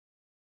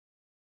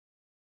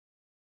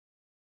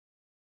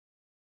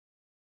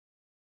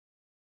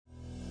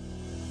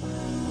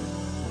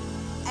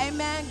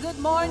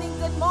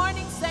Good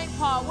morning, St.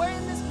 Paul. We're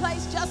in this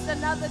place just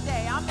another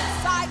day. I'm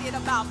excited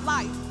about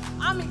life.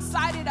 I'm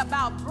excited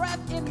about breath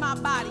in my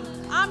body.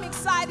 I'm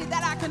excited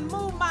that I can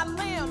move my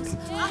limbs.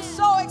 I'm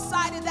so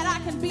excited that I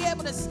can be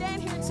able to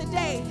stand here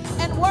today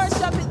and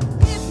worship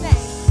His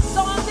name.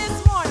 So on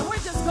this morning,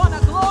 we're just going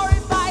to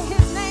glorify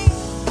His name.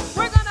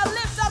 We're going to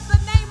lift up the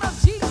name of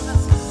Jesus.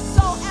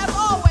 So as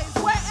always,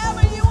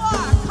 wherever you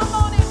are, come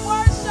on and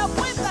worship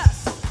with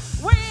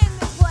us. We're in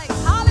this place.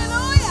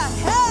 Hallelujah.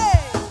 Hey.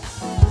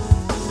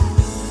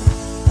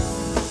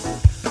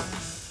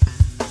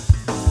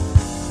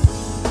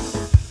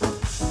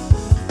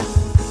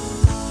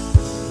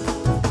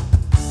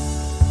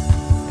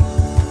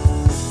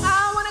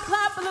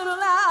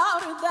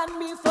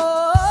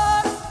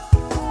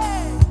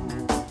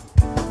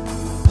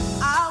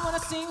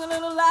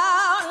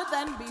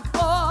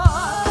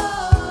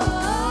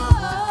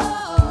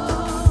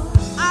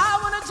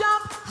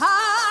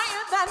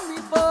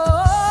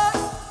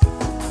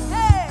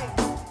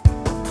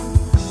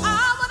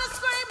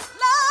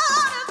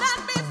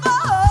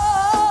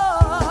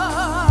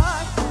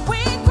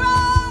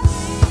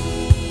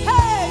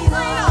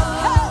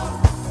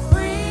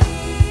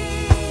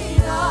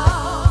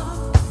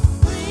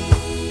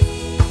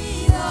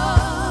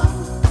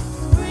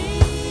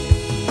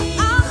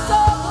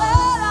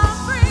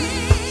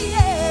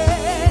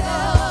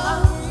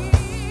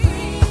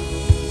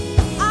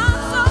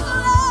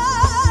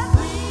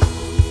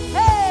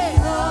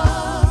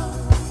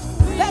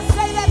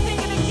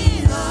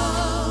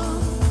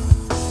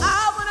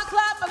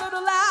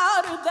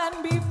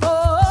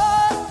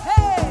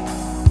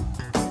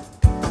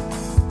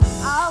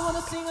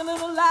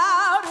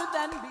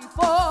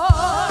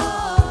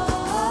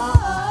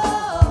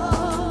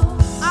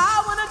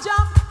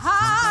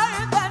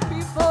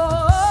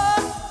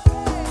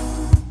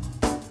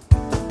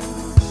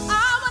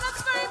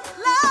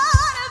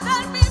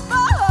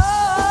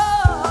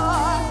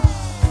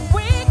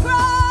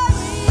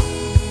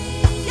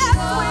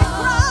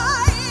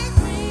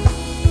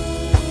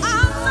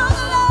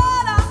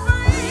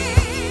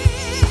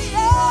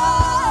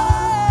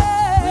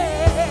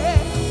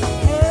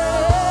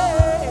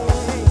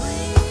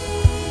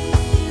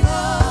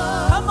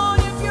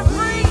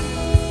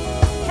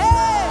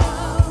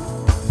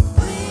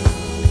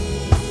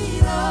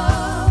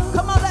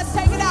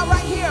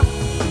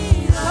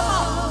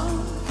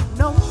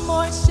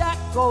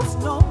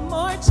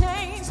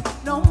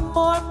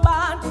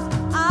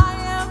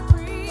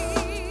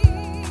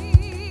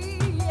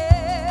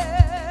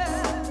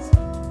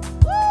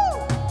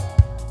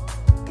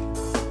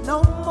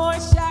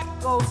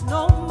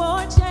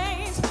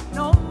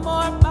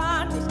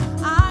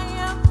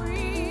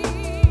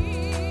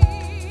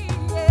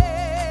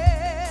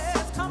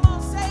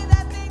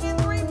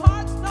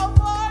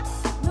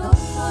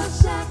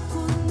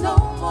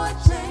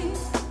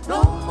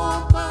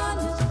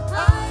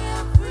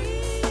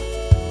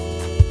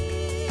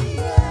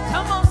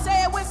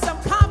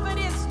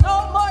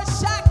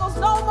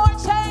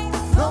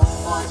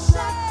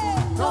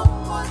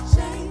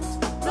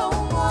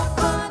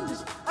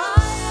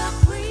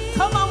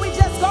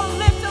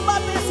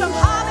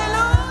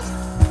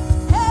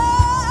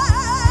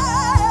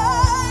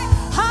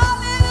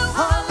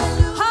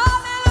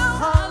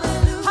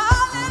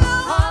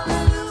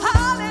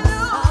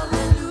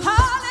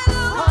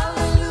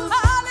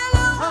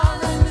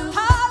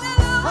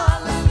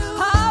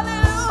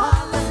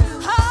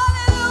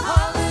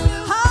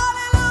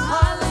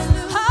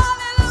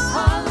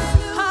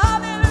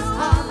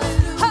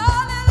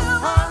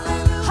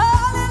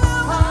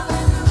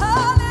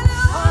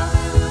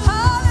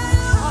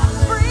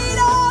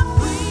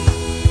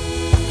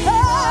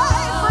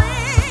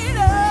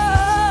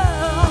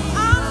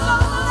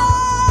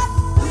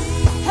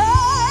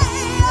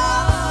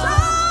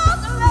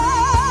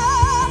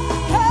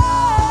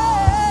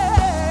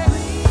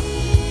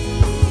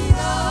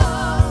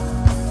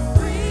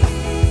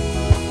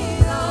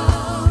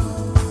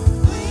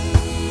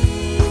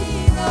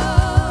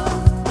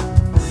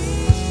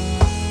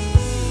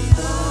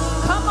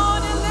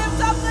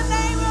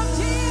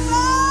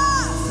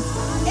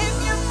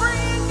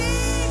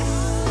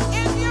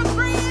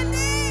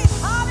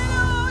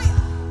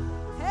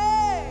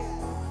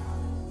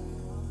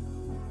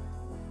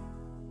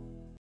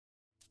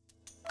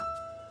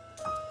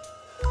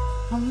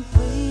 I'm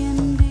free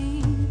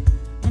indeed,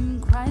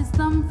 in Christ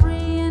I'm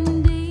free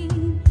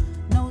indeed.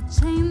 No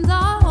chains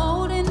are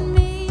holding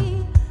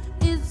me,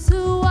 it's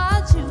who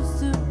I choose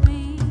to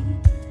be.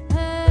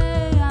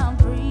 Hey, I'm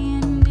free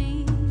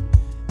indeed,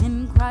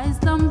 in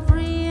Christ I'm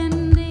free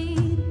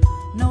indeed.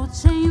 No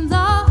chains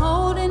are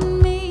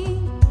holding me,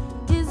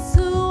 it's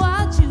who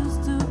I choose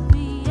to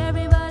be.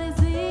 Everybody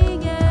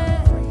sing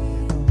it.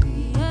 Free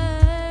indeed,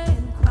 yeah.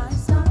 In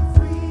Christ I'm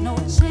free. No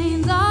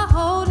chains are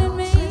holding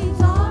me.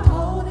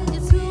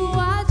 It's who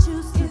I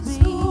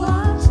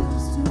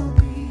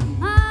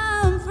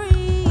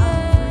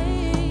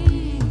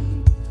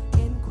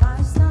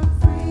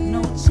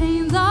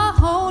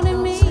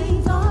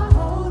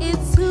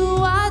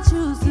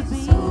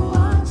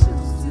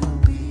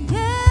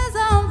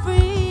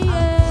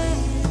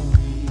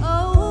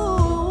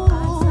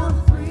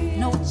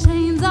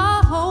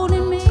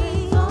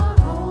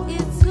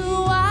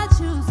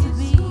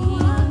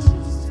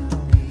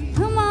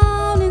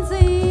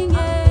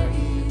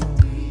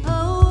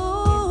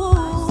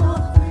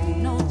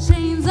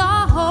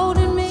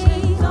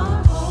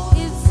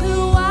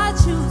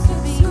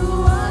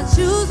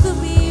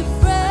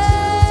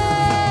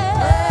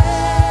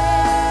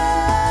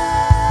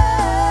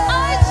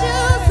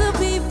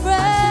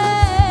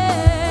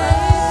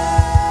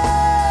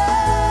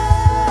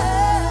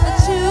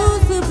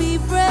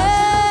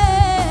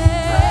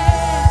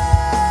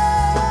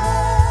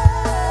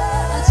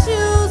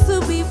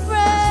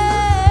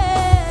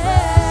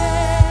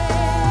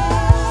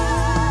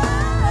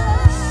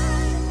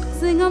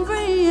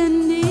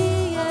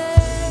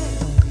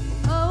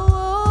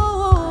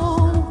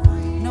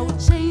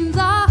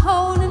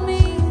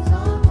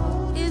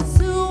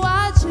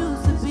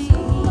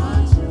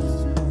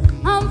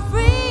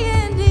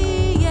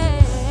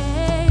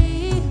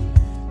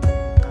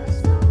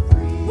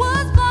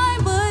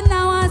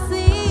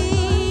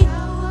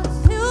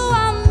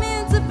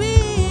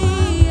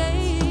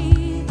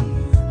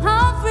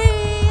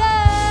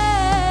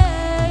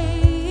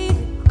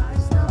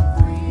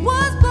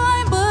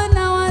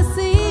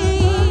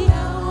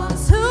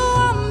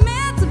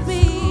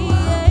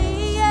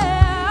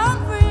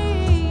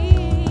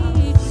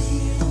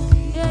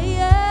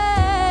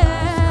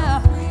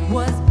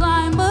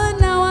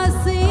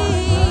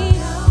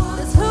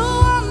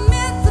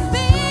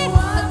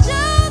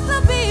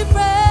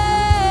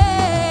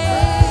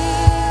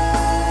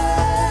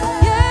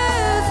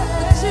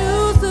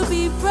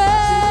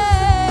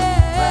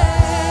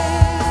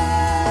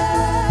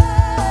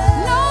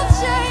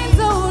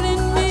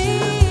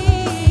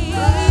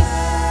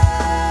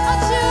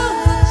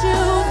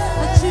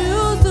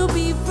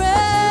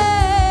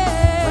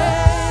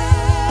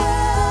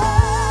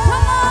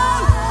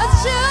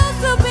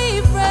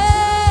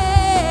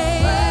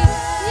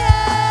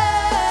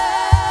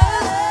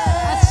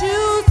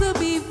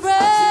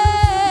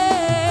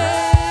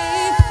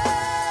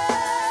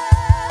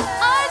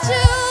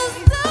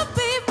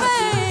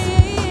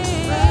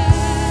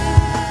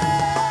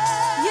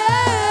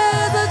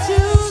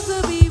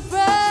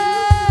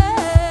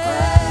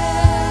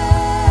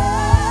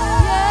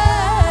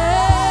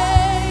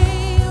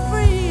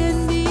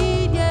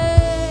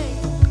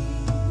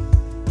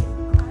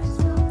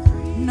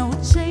No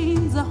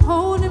chains are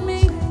holding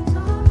me.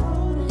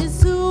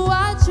 It's who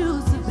I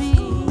choose to be.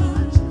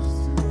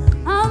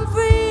 I'm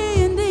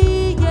free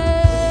indeed,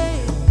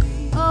 yeah.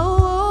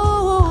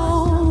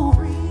 Oh,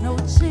 no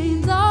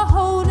chains are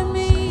holding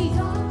me.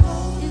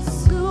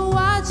 It's who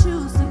I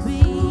choose to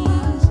be.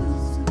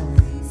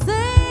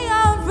 Say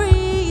I'm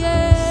free,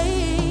 yeah,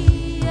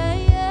 yeah,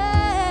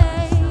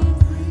 yeah.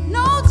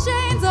 No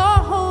chains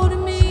are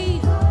holding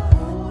me.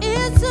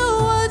 It's who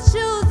I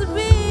choose to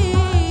be,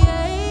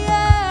 yeah,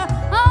 yeah.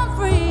 I'm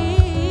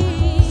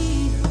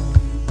free,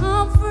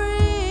 I'm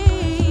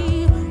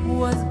free.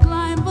 Was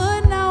blind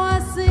but now I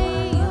see.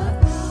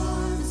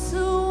 It's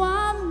who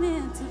I'm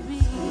meant to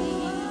be.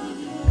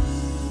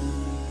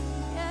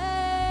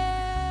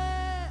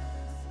 Yes.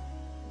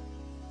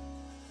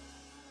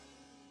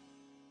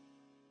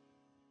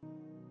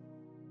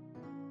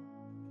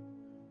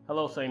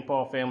 Hello, St.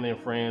 Paul family and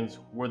friends.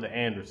 We're the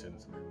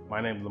Andersons.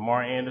 My name is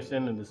Lamar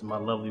Anderson, and this is my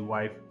lovely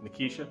wife,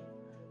 Nikisha.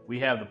 We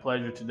have the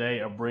pleasure today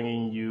of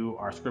bringing you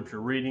our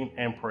scripture reading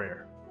and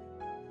prayer.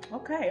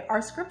 Okay,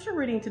 our scripture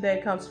reading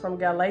today comes from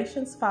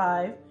Galatians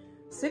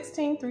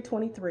 5:16 through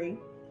 23,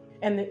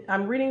 and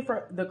I'm reading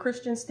from the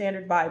Christian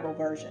Standard Bible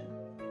version.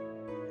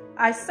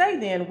 I say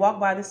then, walk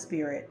by the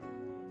Spirit,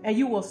 and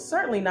you will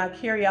certainly not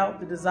carry out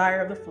the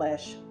desire of the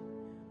flesh.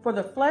 For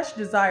the flesh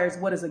desires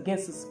what is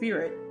against the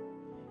Spirit,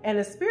 and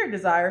the Spirit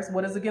desires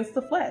what is against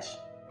the flesh.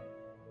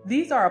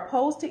 These are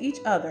opposed to each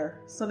other,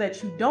 so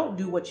that you don't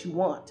do what you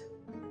want.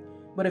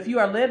 But if you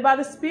are led by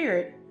the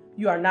Spirit,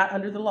 you are not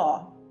under the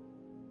law.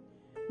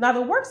 Now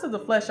the works of the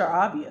flesh are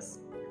obvious: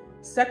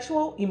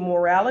 sexual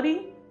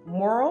immorality,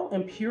 moral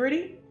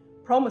impurity,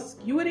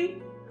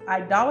 promiscuity,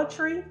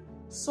 idolatry,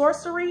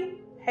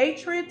 sorcery,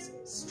 hatreds,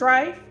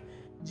 strife,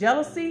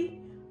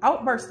 jealousy,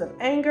 outbursts of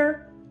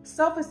anger,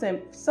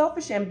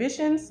 selfish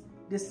ambitions,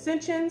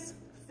 dissensions,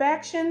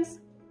 factions,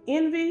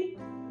 envy,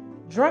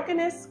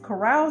 drunkenness,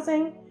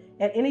 carousing,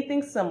 and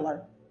anything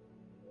similar.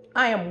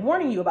 I am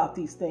warning you about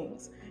these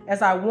things,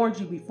 as I warned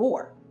you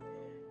before,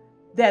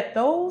 that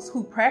those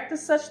who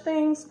practice such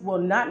things will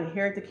not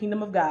inherit the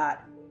kingdom of God.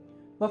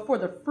 But for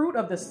the fruit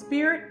of the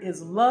Spirit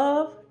is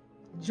love,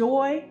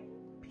 joy,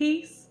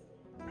 peace,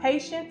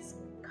 patience,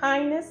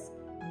 kindness,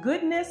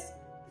 goodness,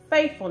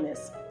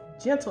 faithfulness,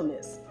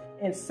 gentleness,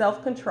 and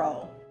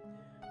self-control.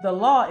 The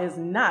law is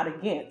not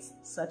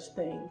against such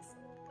things.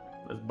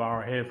 Let's bow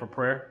our head for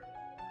prayer.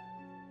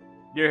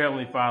 Dear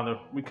Heavenly Father,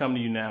 we come to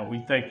you now.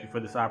 We thank you for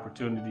this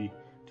opportunity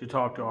to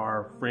talk to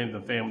our friends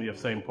and family of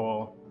St.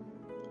 Paul.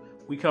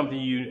 We come to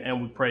you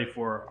and we pray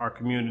for our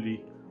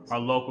community, our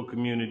local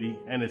community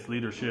and its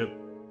leadership,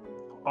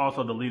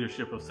 also the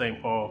leadership of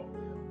St. Paul.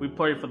 We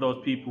pray for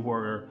those people who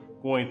are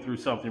going through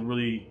something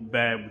really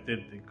bad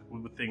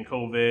within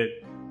COVID.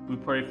 We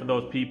pray for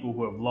those people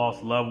who have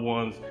lost loved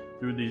ones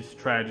through this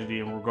tragedy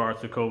in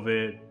regards to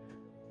COVID.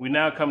 We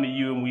now come to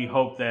you and we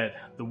hope that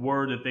the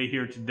word that they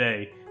hear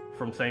today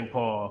from St.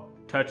 Paul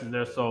touches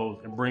their souls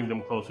and brings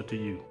them closer to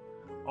you.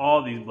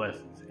 All these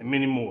blessings and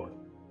many more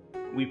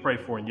we pray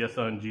for in your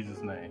son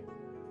Jesus' name.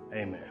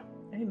 Amen.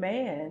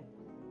 Amen.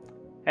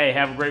 Hey,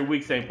 have a great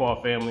week, St.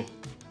 Paul family.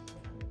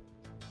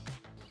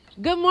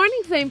 Good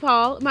morning, St.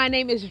 Paul. My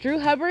name is Drew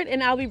Hubbard,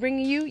 and I'll be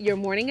bringing you your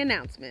morning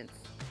announcements.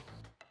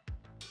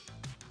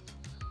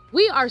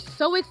 We are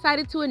so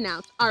excited to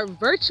announce our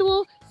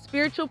virtual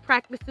Spiritual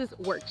Practices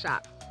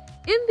Workshop.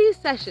 In these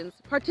sessions,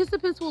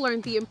 participants will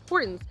learn the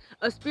importance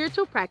of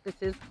spiritual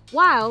practices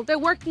while they're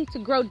working to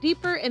grow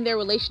deeper in their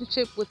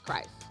relationship with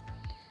Christ.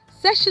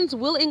 Sessions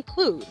will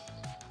include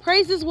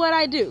Praise is What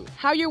I Do,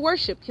 how your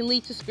worship can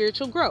lead to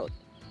spiritual growth,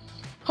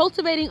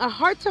 cultivating a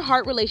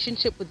heart-to-heart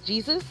relationship with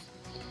Jesus,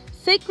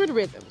 Sacred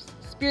Rhythms,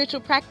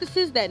 spiritual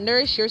practices that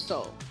nourish your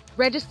soul.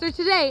 Register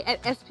today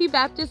at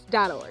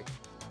spbaptist.org.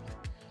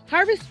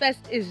 Harvest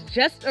Fest is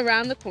just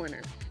around the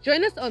corner.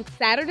 Join us on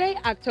Saturday,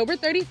 October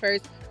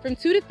 31st from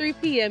 2 to 3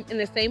 p.m. in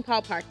the St.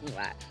 Paul parking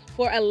lot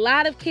for a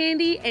lot of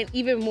candy and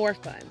even more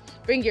fun.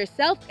 Bring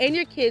yourself and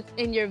your kids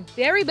in your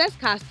very best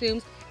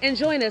costumes and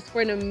join us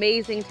for an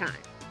amazing time.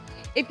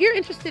 If you're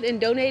interested in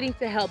donating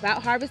to help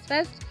out Harvest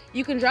Fest,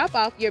 you can drop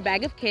off your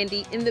bag of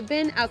candy in the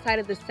bin outside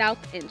of the south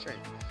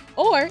entrance.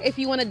 Or if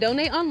you want to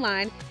donate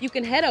online, you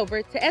can head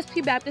over to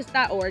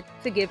spbaptist.org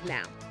to give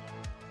now.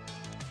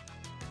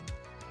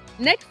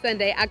 Next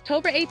Sunday,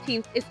 October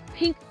 18th, is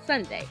Pink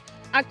Sunday.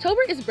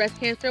 October is Breast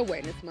Cancer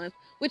Awareness Month,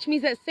 which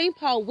means that St.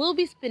 Paul will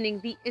be spending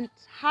the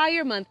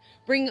entire month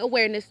bringing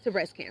awareness to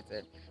breast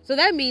cancer. So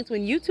that means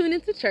when you tune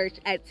into church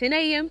at 10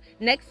 a.m.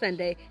 next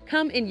Sunday,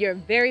 come in your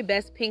very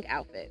best pink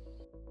outfit.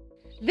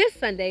 This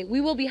Sunday,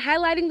 we will be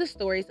highlighting the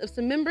stories of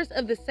some members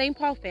of the St.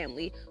 Paul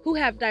family who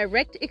have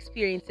direct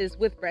experiences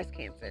with breast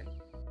cancer.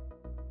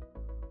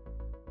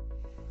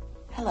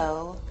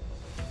 Hello,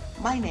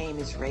 my name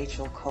is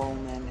Rachel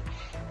Coleman,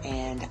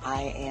 and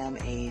I am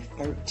a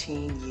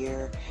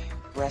 13-year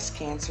breast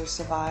cancer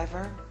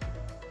survivor.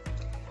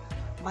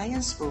 My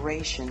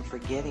inspiration for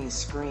getting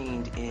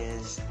screened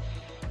is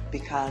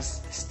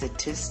because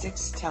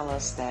statistics tell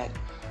us that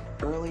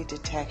early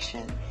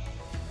detection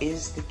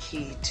is the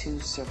key to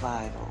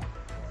survival.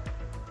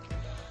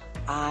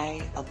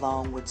 I,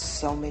 along with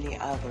so many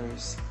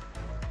others,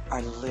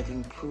 are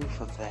living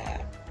proof of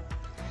that.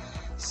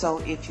 So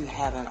if you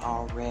haven't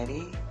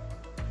already,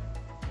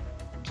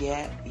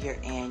 get your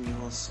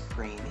annual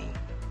screening.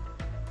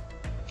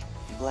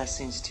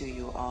 Blessings to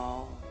you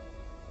all,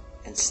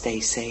 and stay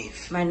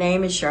safe. My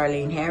name is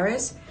Charlene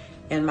Harris,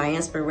 and my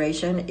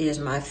inspiration is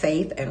my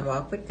faith and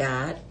walk with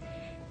God,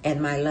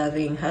 and my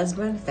loving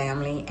husband,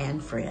 family,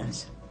 and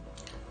friends.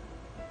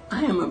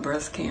 I am a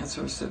breast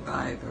cancer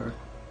survivor.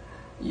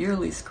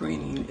 Yearly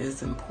screening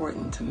is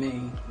important to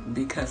me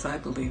because I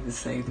believe it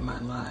saved my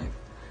life.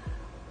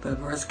 The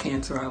breast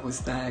cancer I was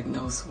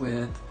diagnosed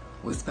with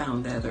was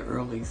found at an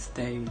early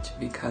stage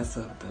because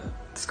of the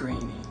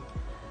screening.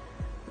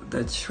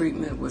 The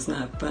treatment was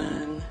not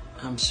fun.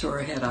 I'm sure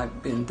had I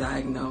been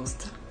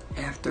diagnosed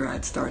after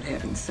I'd start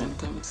having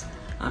symptoms,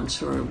 I'm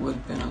sure it would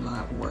have been a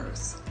lot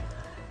worse.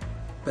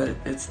 But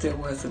it still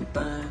wasn't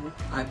fun.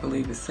 I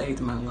believe it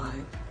saved my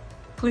life.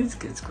 Please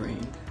get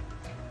screened.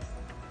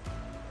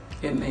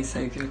 It may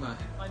save your life.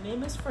 My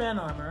name is Fran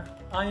Armour.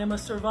 I am a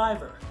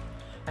survivor.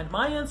 And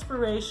my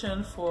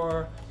inspiration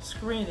for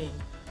screening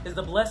is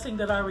the blessing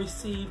that I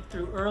received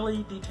through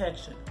early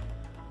detection.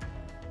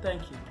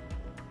 Thank you.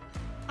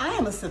 I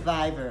am a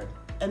survivor,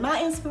 and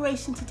my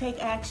inspiration to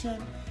take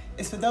action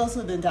is for those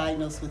who have been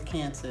diagnosed with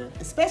cancer,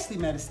 especially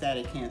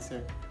metastatic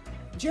cancer.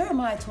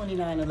 Jeremiah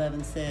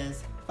 29:11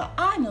 says, "For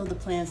I know the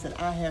plans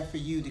that I have for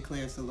you,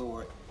 declares the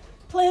Lord.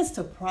 Plans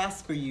to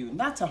prosper you,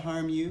 not to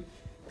harm you,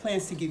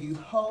 plans to give you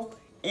hope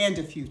and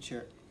a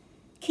future.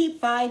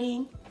 Keep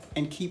fighting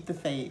and keep the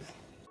faith."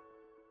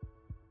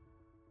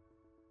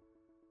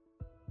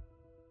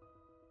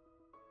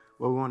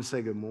 Well, we want to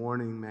say good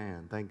morning,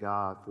 man. Thank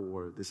God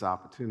for this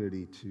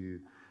opportunity to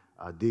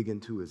dig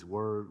into His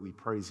Word. We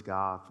praise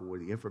God for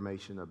the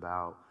information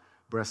about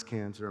breast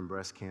cancer and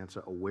breast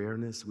cancer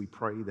awareness. We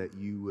pray that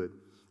you would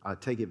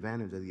take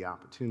advantage of the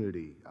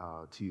opportunity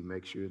to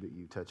make sure that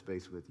you touch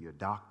base with your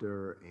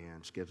doctor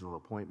and schedule an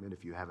appointment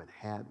if you haven't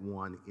had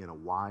one in a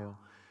while.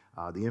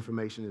 The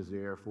information is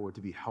there for it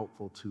to be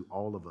helpful to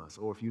all of us.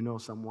 Or if you know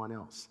someone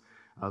else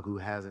who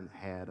hasn't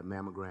had a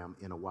mammogram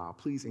in a while,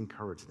 please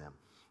encourage them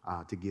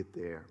to get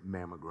their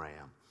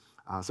mammogram.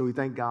 So we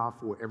thank God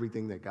for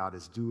everything that God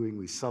is doing.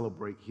 We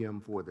celebrate Him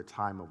for the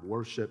time of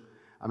worship.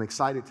 I'm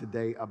excited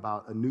today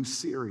about a new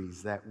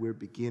series that we're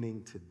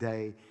beginning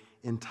today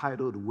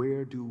entitled,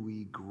 Where Do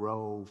We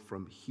Grow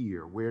From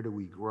Here? Where do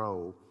we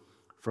grow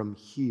from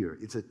here?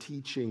 It's a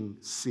teaching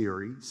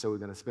series, so we're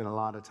going to spend a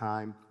lot of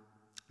time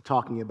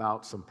talking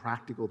about some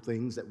practical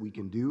things that we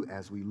can do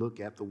as we look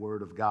at the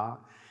Word of God.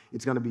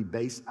 It's going to be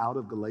based out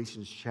of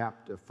Galatians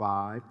chapter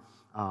 5.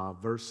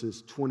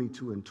 Verses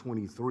 22 and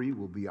 23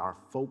 will be our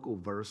focal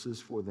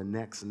verses for the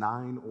next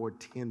 9 or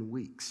 10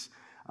 weeks.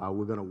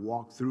 We're going to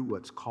walk through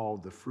what's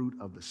called the fruit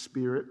of the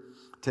Spirit,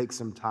 take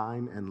some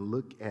time and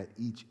look at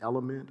each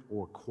element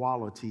or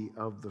quality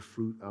of the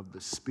fruit of the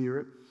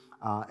Spirit,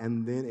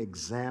 and then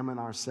examine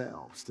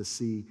ourselves to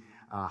see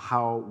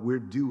how we're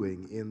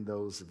doing in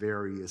those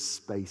various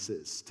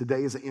spaces.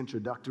 Today is an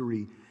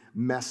introductory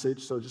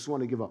message, so just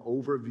want to give an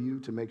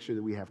overview to make sure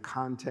that we have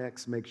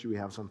context, make sure we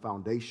have some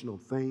foundational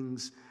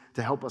things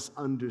to help us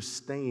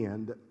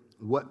understand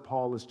what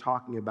Paul is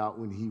talking about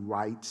when he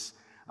writes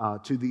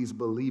to these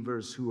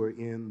believers who are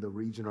in the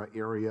region or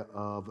area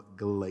of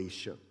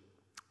Galatia.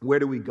 Where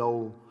do we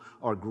go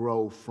or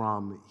grow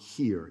from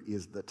here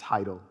is the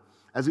title.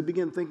 As we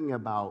begin thinking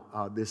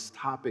about this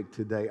topic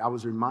today, I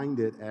was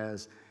reminded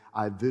as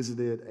I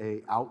visited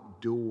an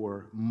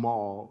outdoor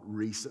mall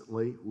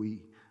recently. We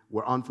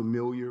were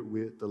unfamiliar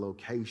with the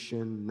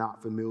location,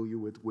 not familiar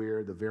with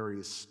where the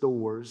various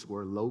stores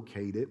were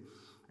located.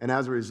 And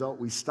as a result,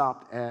 we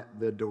stopped at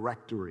the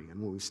directory.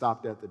 And when we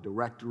stopped at the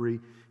directory,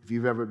 if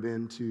you've ever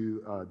been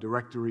to a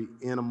directory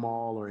in a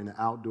mall or in an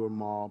outdoor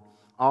mall,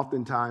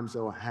 oftentimes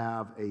they'll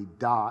have a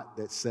dot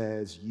that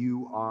says,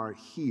 "You are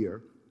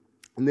here."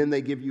 And then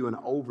they give you an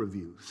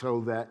overview so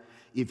that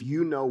if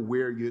you know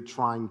where you're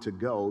trying to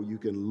go, you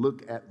can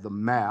look at the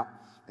map.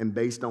 And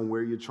based on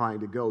where you're trying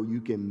to go, you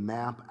can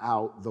map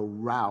out the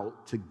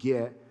route to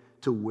get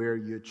to where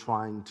you're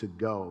trying to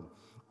go.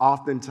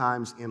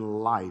 Oftentimes in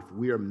life,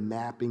 we are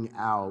mapping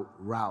out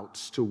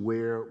routes to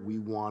where we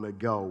want to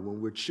go.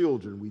 When we're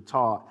children, we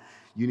taught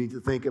you need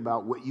to think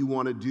about what you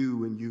want to do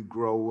when you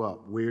grow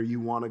up, where you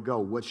want to go,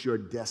 what's your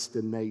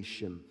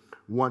destination.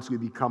 Once we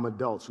become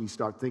adults, we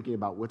start thinking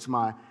about what's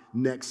my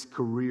next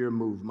career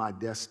move, my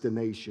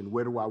destination,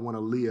 where do I want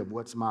to live,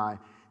 what's my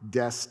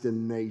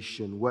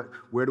destination,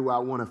 where do I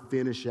want to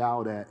finish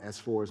out at as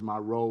far as my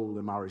role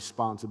and my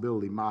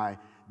responsibility, my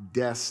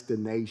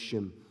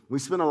destination. We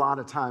spend a lot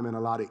of time and a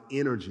lot of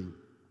energy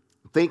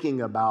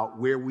thinking about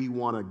where we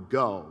want to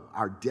go,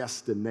 our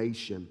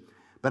destination,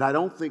 but I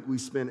don't think we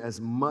spend as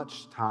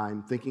much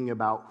time thinking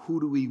about who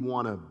do we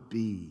want to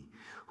be.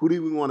 Who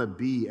do we want to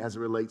be as it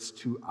relates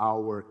to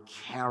our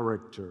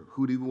character?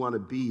 Who do we want to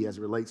be as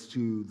it relates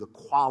to the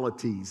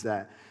qualities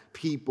that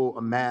people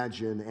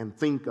imagine and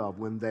think of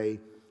when they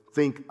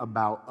think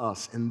about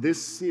us? And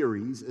this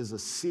series is a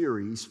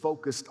series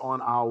focused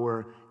on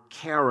our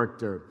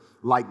character.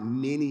 Like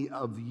many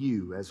of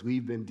you, as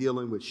we've been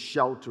dealing with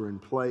shelter in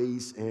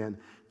place and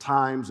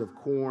times of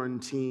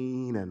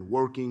quarantine and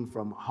working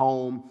from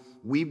home,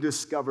 we've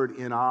discovered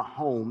in our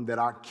home that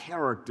our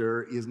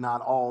character is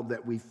not all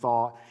that we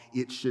thought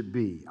it should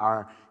be.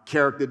 Our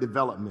character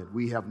development,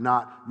 we have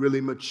not really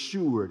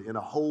matured in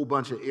a whole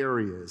bunch of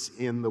areas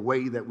in the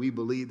way that we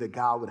believe that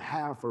God would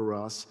have for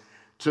us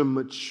to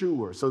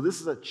mature. So this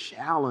is a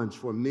challenge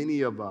for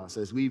many of us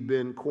as we've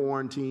been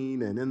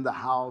quarantined and in the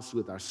house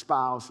with our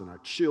spouse and our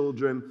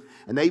children,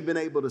 and they've been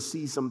able to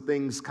see some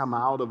things come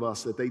out of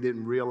us that they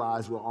didn't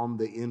realize were on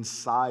the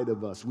inside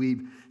of us.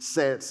 We've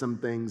said some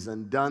things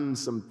and done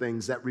some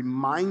things that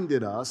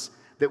reminded us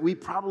that we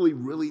probably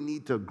really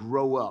need to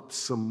grow up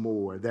some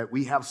more, that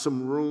we have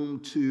some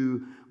room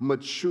to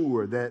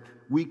mature, that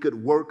we could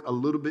work a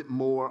little bit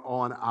more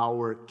on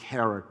our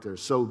character.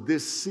 So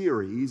this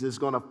series is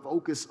going to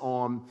focus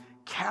on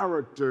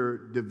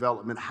character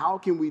development. How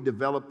can we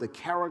develop the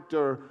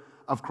character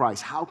of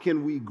Christ? How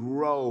can we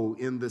grow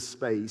in the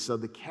space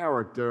of the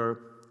character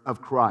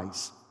of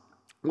Christ?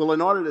 Well,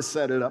 in order to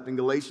set it up, in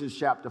Galatians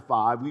chapter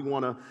 5, we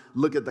want to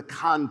look at the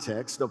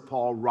context of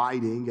Paul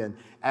writing. And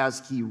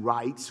as he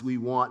writes, we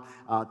want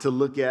to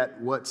look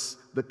at what's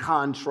the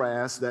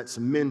contrast that's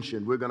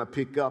mentioned. We're going to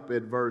pick up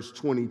at verse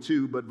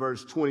 22, but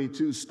verse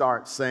 22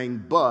 starts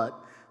saying, "But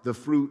the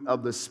fruit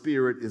of the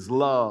Spirit is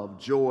love,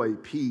 joy,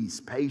 peace,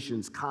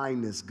 patience,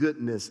 kindness,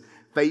 goodness,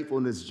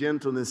 faithfulness,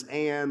 gentleness,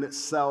 and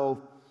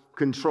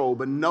self-control."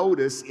 But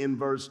notice in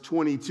verse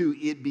 22,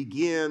 it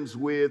begins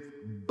with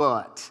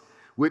 "but,"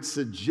 which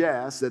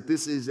suggests that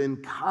this is in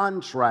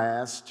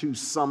contrast to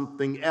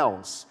something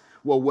else.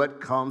 Well, what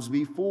comes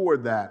before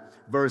that?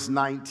 Verse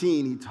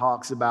 19, he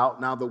talks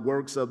about now the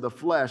works of the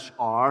flesh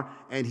are,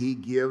 and he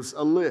gives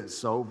a list.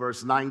 So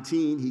verse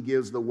 19, he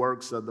gives the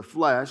works of the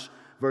flesh.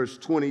 Verse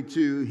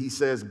 22, he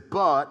says,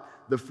 "But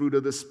the fruit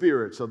of the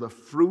Spirit." So the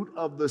fruit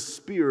of the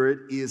Spirit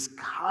is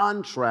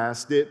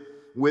contrasted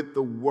with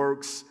the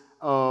works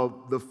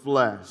of the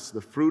flesh.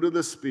 The fruit of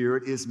the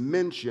Spirit is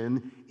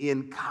mentioned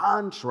in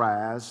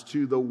contrast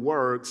to the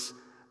works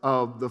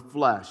of the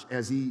flesh.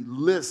 As he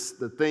lists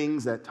the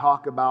things that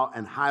talk about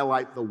and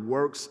highlight the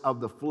works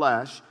of the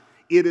flesh,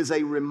 it is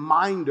a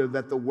reminder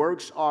that the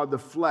works of the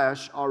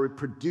flesh are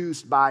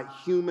produced by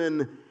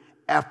human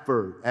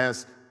effort.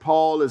 As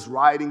Paul is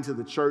writing to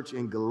the church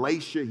in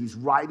Galatia, he's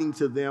writing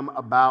to them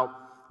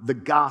about the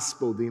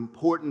gospel, the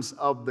importance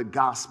of the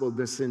gospel,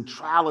 the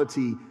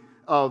centrality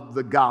of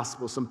the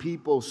gospel. Some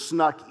people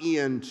snuck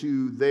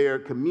into their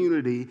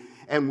community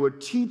and were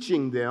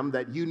teaching them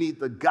that you need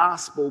the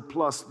gospel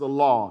plus the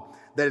law.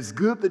 That it's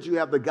good that you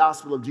have the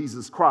gospel of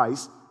Jesus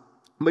Christ,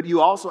 but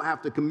you also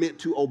have to commit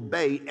to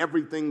obey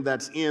everything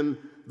that's in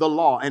the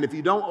law. And if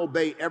you don't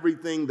obey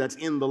everything that's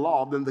in the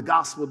law, then the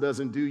gospel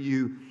doesn't do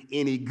you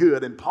any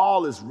good. And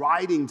Paul is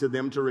writing to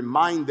them to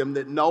remind them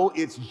that no,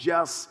 it's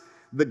just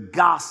the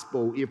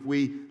gospel. If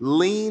we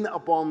lean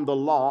upon the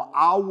law,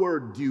 our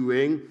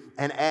doing,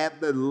 and add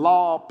the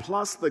law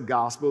plus the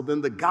gospel, then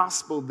the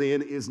gospel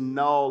then is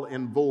null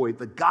and void.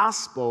 The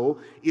gospel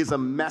is a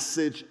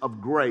message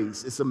of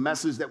grace. It's a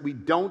message that we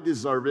don't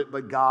deserve it,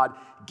 but God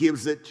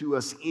gives it to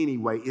us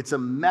anyway. It's a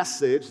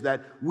message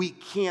that we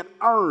can't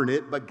earn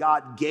it, but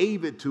God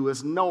gave it to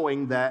us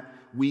knowing that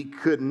we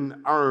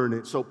couldn't earn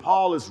it. So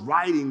Paul is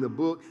writing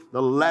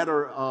the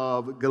letter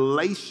of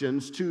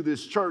Galatians to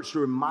this church to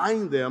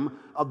remind them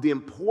of the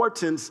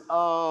importance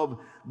of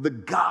the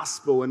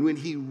gospel. And when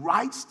he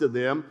writes to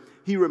them,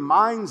 he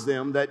reminds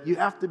them that you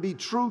have to be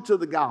true to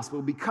the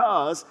gospel,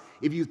 because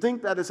if you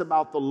think that it's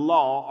about the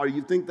law or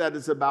you think that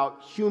it's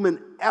about human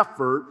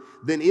effort,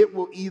 then it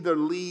will either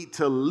lead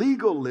to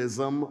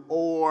legalism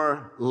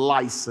or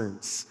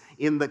license.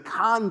 In the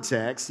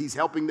context, he's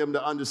helping them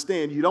to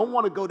understand you don't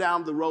want to go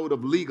down the road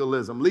of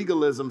legalism.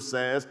 Legalism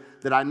says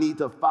that I need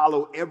to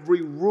follow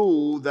every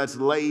rule that's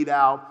laid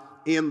out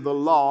in the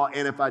law,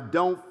 and if I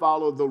don't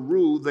follow the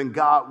rule, then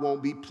God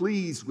won't be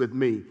pleased with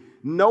me.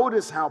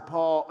 Notice how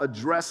Paul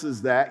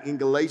addresses that in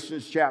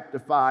Galatians chapter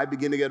 5,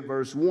 beginning at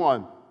verse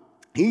 1.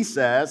 He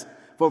says,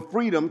 "For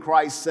freedom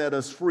Christ set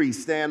us free.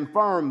 Stand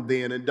firm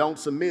then, and don't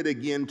submit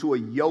again to a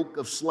yoke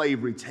of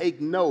slavery. Take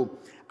note,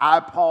 I,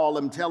 Paul,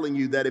 am telling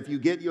you that if you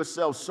get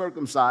yourself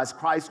circumcised,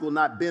 Christ will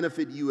not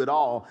benefit you at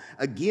all.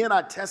 Again,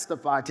 I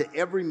testify to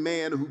every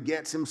man who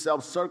gets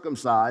himself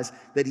circumcised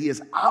that he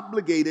is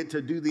obligated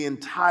to do the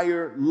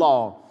entire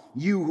law.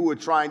 You who are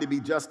trying to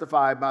be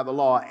justified by the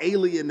law,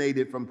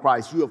 alienated from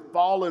Christ, you have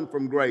fallen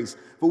from grace.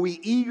 For we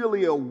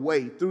eagerly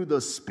await through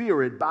the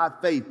Spirit by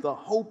faith the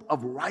hope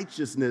of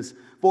righteousness.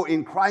 For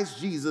in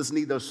Christ Jesus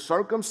neither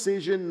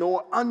circumcision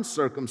nor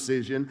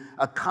uncircumcision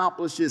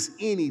accomplishes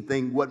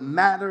anything. What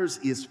matters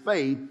is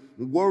faith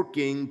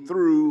working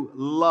through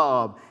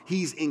love."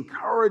 He's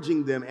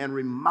encouraging them and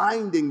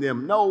reminding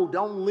them, no,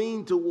 don't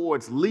lean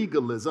towards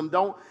legalism.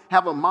 Don't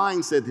have a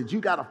mindset that you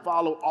got to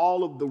follow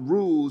all of the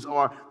rules,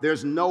 or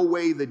there's no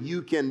way that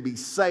you can be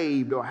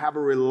saved or have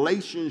a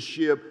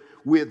relationship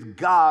with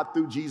God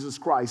through Jesus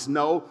Christ.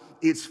 No,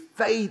 it's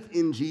faith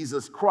in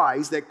Jesus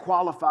Christ that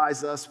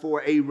qualifies us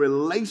for a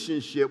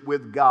relationship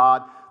with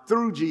God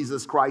through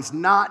Jesus Christ,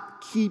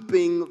 not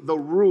keeping the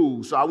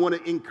rules. So I want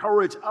to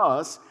encourage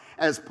us,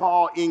 as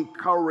Paul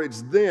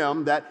encouraged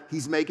them, that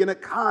he's making a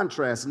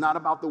contrast, not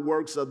about the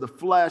works of the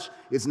flesh.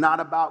 It's not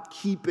about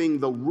keeping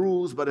the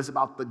rules, but it's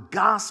about the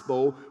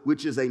gospel,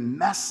 which is a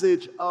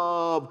message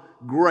of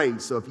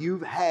grace. So if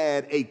you've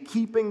had a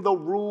keeping the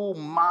rule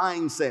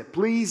mindset,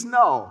 please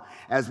know,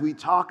 as we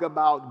talk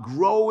about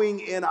growing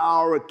in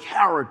our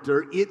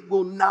character, it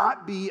will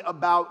not be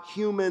about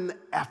human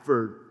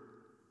effort.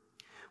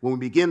 When we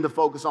begin to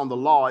focus on the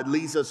law, it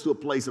leads us to a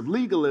place of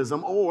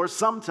legalism, or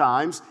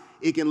sometimes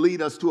it can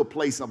lead us to a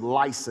place of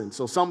license.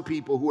 So some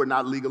people who are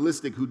not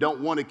legalistic, who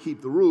don't want to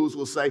keep the rules,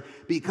 will say,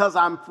 because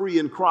I'm free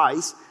in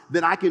Christ,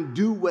 then I can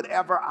do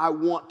whatever I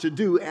want to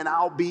do and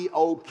I'll be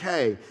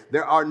okay.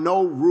 There are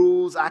no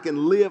rules. I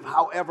can live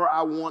however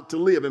I want to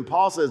live. And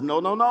Paul says,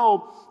 no, no,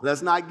 no.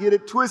 Let's not get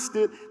it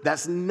twisted.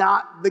 That's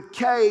not the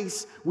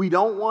case. We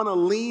don't want to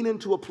lean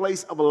into a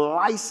place of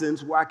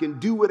license where I can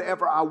do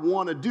whatever I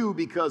want to do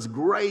because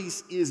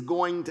grace is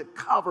going to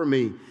cover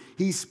me.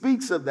 He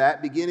speaks of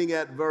that beginning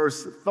at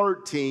verse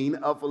 13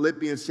 of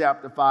Philippians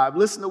chapter 5.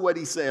 Listen to what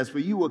he says. For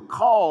you were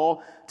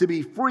called to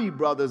be free,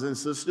 brothers and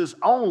sisters,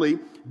 only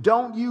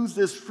don't use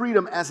this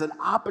freedom as an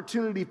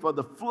opportunity for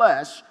the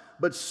flesh,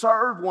 but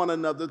serve one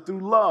another through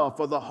love.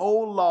 For the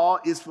whole law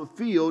is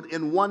fulfilled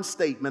in one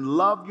statement: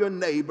 love your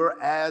neighbor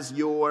as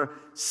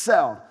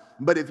yourself.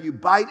 But if you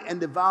bite and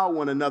devour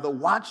one another,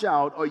 watch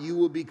out, or you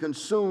will be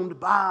consumed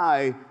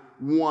by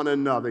one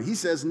another. He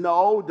says,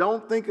 no,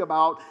 don't think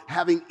about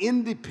having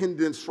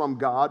independence from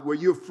God where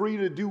you're free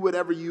to do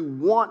whatever you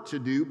want to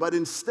do, but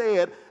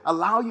instead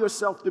allow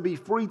yourself to be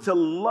free to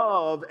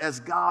love as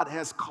God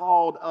has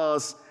called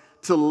us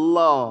to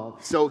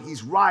love. So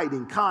he's right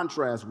in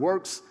contrast,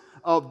 works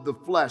of the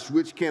flesh,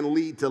 which can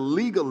lead to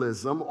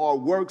legalism, or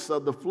works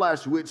of the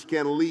flesh, which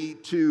can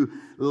lead to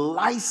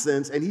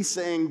license. And he's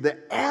saying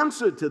the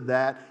answer to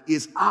that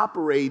is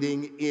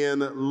operating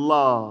in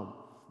love.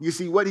 You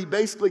see, what he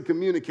basically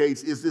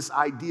communicates is this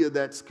idea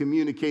that's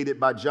communicated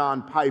by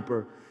John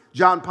Piper.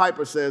 John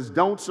Piper says,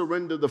 don't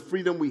surrender the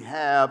freedom we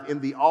have in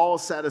the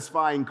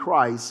all-satisfying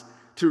Christ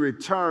to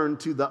return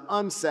to the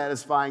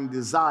unsatisfying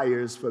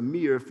desires for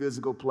mere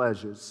physical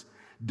pleasures.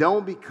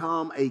 Don't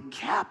become a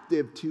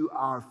captive to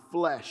our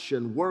flesh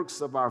and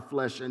works of our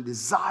flesh and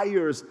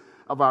desires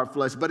of our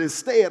flesh, but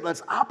instead,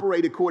 let's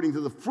operate according to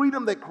the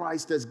freedom that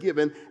Christ has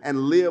given and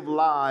live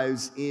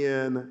lives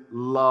in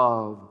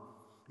love.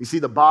 You see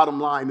the bottom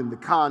line in the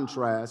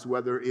contrast,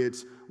 whether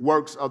it's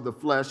works of the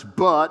flesh,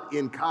 but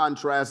in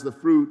contrast, the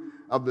fruit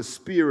of the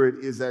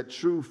Spirit, is that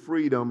true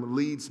freedom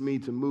leads me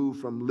to move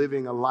from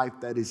living a life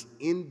that is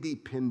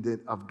independent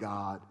of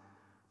God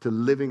to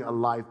living a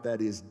life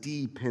that is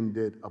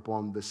dependent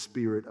upon the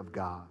Spirit of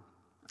God.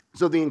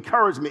 So the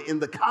encouragement in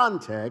the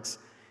context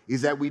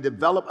is that we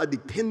develop a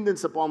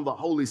dependence upon the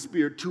Holy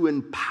Spirit to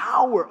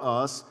empower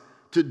us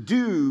to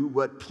do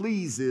what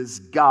pleases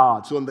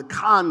God. So in the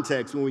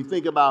context, when we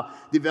think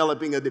about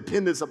developing a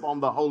dependence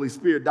upon the Holy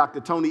Spirit, Dr.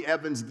 Tony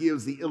Evans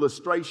gives the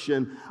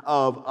illustration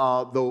of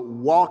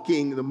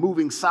the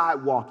moving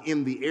sidewalk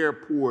in the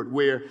airport,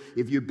 where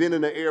if you've been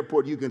in the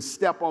airport, you can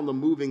step on the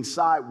moving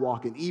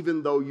sidewalk, and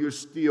even though you're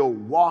still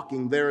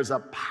walking, there is a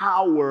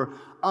power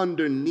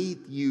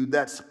underneath you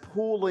that's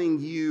pulling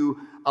you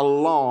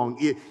along.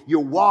 You're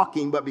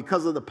walking, but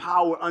because of the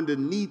power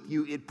underneath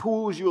you, it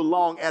pulls you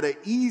along at an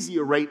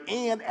easier rate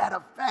and at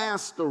a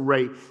faster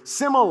rate.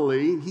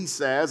 Similarly, he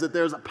says that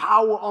there's a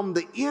power on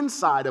the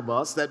inside of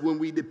us that when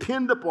we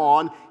depend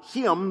upon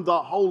him,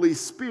 the Holy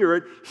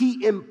Spirit,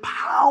 he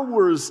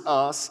empowers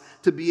us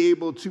to be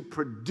able to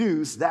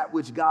produce that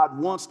which God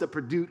wants to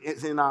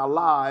produce in our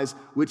lives,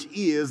 which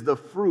is the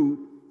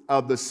fruit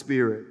of the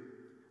Spirit.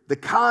 The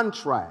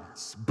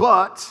contrast,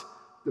 but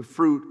the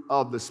fruit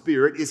of the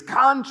Spirit, is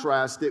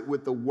contrasted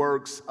with the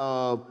works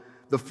of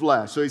the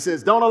flesh. So he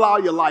says, don't allow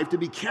your life to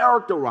be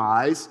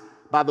characterized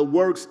by the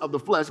works of the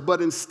flesh,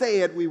 but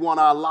instead we want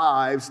our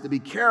lives to be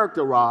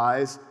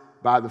characterized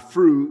by the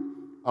fruit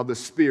of the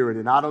Spirit.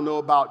 And I don't know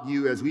about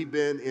you, as we've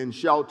been in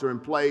shelter in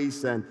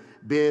place and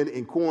been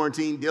in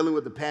quarantine, dealing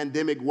with the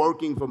pandemic,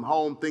 working from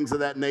home, things of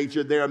that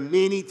nature, there are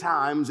many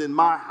times in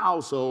my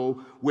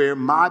household where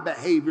my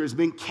behavior has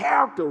been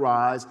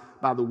characterized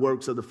by the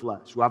works of the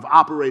flesh, where I've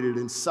operated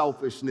in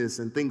selfishness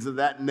and things of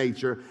that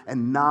nature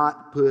and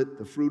not put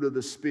the fruit of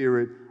the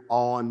Spirit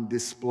on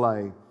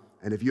display.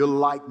 And if you're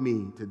like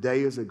me,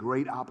 today is a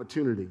great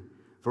opportunity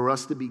for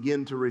us to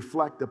begin to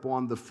reflect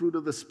upon the fruit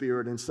of the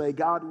Spirit and say,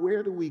 God,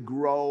 where do we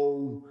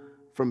grow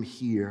from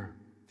here?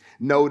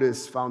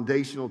 Notice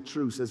foundational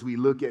truths as we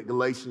look at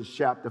Galatians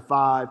chapter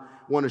 5. I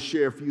want to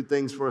share a few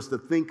things for us to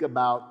think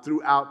about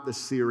throughout the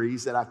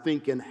series that I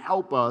think can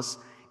help us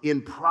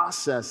in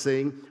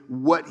processing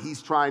what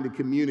he's trying to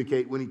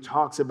communicate when he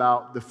talks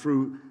about the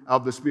fruit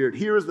of the Spirit.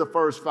 Here is the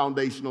first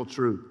foundational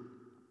truth,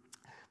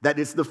 that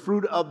it's the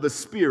fruit of the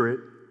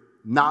Spirit,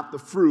 not the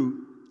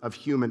fruit of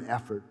human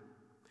effort.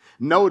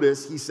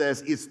 Notice he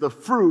says it's the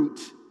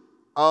fruit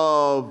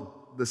of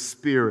the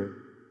Spirit.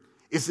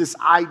 It's this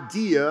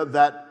idea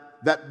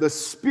that the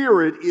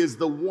Spirit is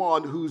the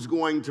one who's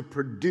going to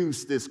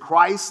produce this.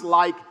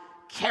 Christ-like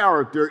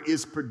character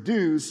is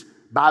produced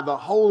by the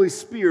Holy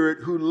Spirit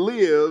who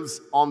lives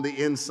on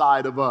the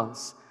inside of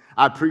us.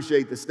 I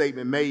appreciate the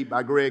statement made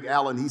by Greg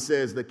Allen. He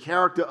says the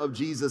character of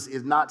Jesus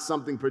is not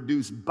something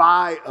produced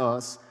by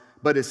us,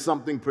 but it's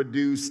something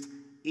produced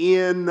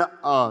in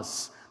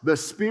us. The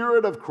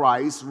Spirit of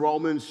Christ,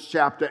 Romans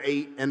chapter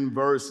 8 and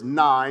verse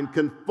 9,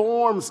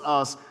 conforms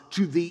us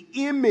to the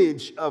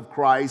image of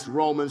Christ,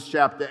 Romans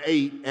chapter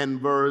 8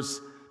 and verse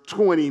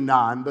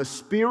 29. The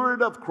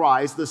Spirit of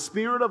Christ, the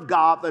Spirit of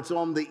God that's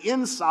on the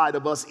inside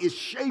of us, is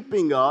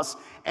shaping us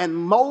and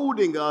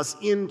molding us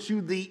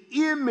into the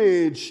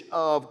image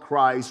of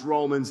Christ,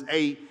 Romans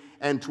 8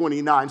 and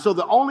 29. So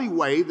the only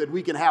way that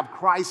we can have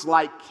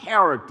Christ-like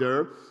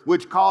character,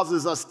 which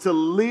causes us to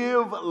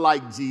live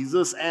like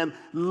Jesus and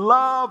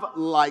love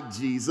like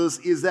Jesus,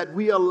 is that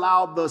we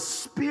allow the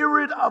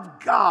Spirit of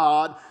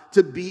God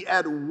to be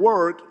at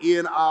work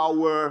in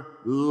our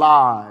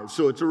lives.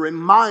 So it's a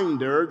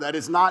reminder that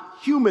it's not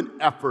human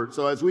effort.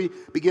 So as we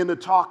begin to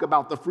talk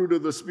about the fruit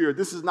of the Spirit,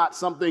 this is not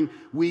something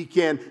we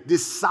can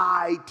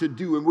decide to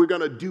do and we're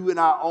going to do in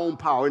our own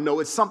power. No,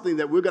 it's something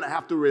that we're going to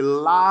have to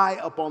rely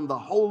upon the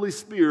Holy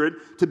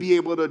Spirit to be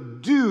able to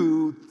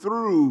do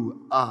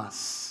through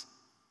us.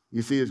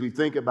 You see, as we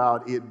think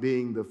about it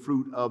being the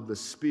fruit of the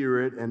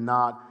Spirit and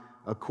not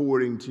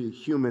according to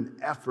human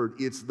effort,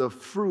 it's the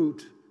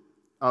fruit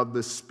of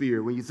the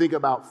Spirit. When you think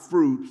about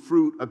fruit,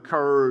 fruit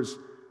occurs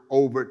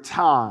over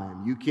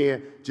time. You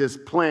can't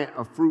just plant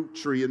a fruit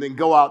tree and then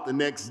go out the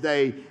next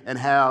day and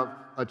have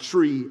a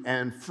tree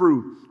and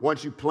fruit.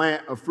 Once you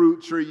plant a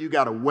fruit tree, you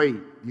got to wait.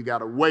 You got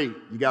to wait.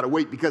 You got to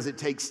wait because it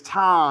takes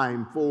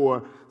time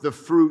for the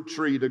fruit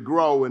tree to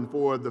grow and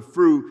for the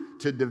fruit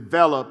to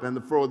develop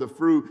and for the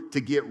fruit to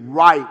get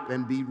ripe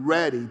and be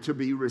ready to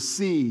be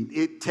received.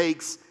 It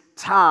takes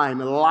time.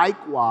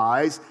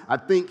 Likewise, I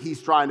think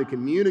he's trying to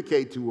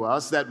communicate to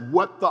us that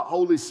what the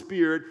Holy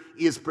Spirit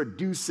is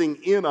producing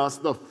in us,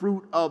 the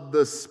fruit of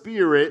the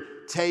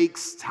Spirit,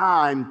 takes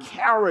time.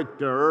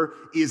 Character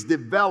is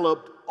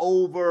developed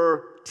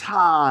over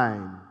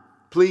time.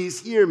 Please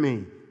hear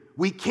me.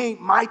 We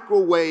can't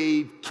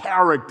microwave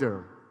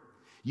character.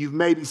 You've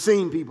maybe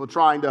seen people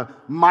trying to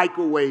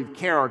microwave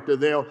character.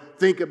 They'll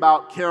think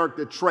about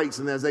character traits,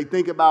 and as they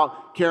think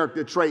about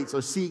character traits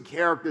or see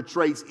character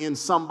traits in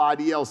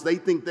somebody else, they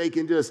think they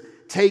can just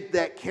take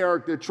that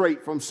character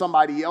trait from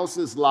somebody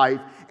else's life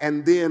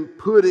and then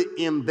put it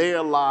in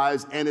their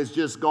lives, and it's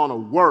just going to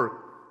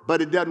work.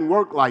 But it doesn't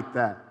work like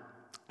that.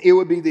 It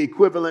would be the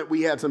equivalent.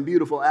 We had some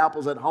beautiful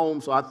apples at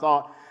home, so I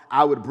thought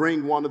I would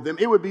bring one of them.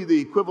 It would be the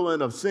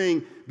equivalent of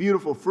seeing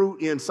beautiful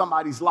fruit in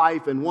somebody's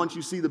life. And once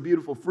you see the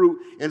beautiful fruit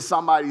in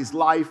somebody's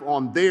life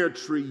on their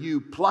tree, you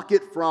pluck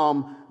it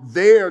from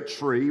their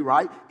tree,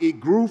 right? It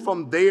grew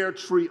from their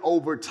tree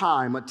over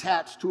time,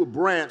 attached to a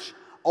branch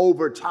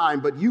over time.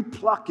 But you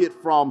pluck it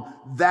from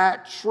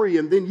that tree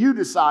and then you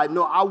decide,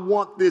 no, I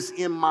want this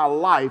in my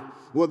life.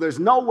 Well, there's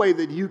no way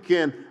that you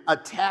can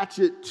attach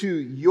it to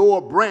your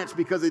branch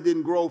because it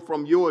didn't grow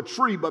from your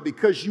tree, but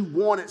because you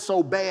want it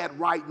so bad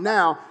right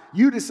now,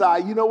 you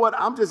decide, you know what,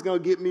 I'm just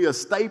going to get me a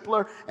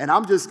stapler and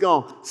I'm just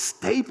going to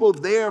staple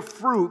their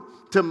fruit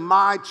to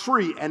my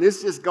tree and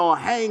it's just going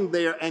to hang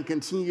there and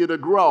continue to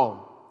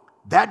grow.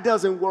 That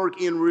doesn't work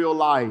in real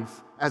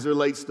life as it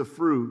relates to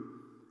fruit,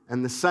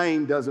 and the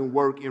same doesn't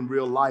work in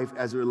real life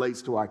as it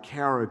relates to our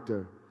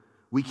character.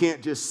 We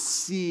can't just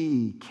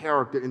see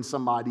character in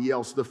somebody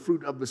else, the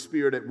fruit of the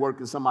Spirit at work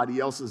in somebody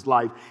else's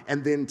life,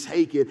 and then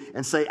take it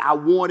and say, I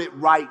want it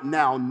right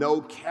now. No,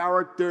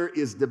 character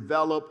is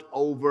developed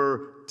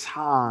over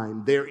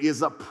time. There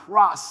is a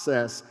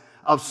process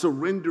of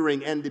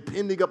surrendering and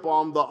depending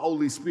upon the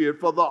Holy Spirit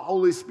for the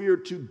Holy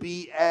Spirit to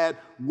be at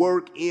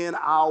work in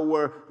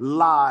our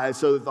lives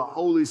so that the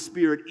Holy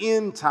Spirit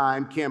in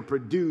time can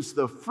produce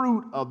the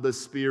fruit of the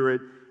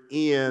Spirit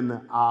in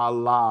our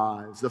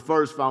lives. The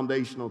first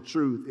foundational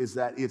truth is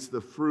that it's the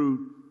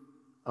fruit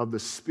of the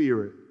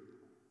Spirit,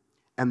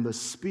 and the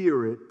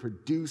Spirit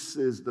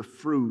produces the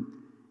fruit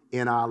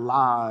in our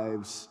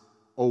lives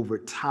over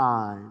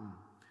time.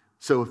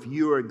 So if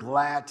you are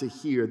glad to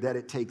hear that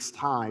it takes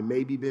time,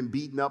 maybe been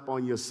beaten up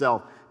on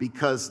yourself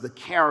because the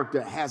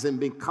character hasn't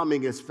been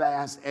coming as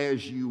fast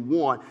as you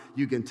want,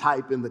 you can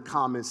type in the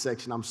comment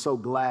section, I'm so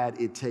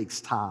glad it takes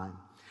time.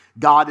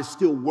 God is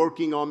still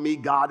working on me.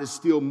 God is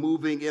still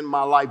moving in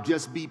my life.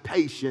 Just be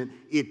patient.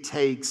 It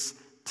takes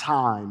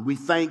time. We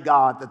thank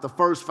God that the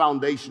first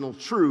foundational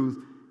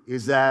truth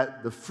is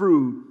that the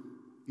fruit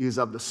is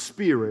of the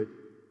Spirit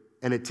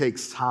and it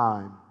takes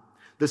time.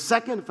 The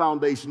second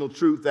foundational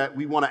truth that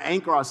we want to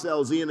anchor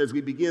ourselves in as we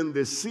begin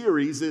this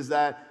series is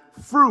that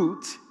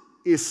fruit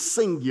is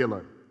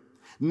singular.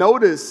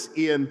 Notice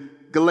in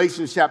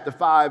Galatians chapter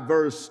 5,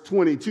 verse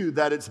 22,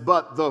 that it's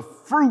but the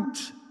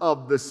fruit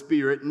of the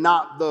Spirit,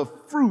 not the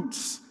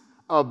fruits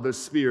of the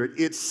Spirit.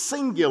 It's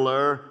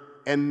singular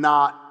and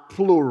not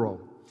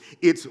plural.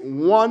 It's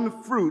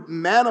one fruit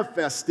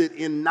manifested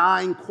in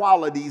 9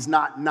 qualities,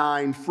 not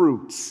 9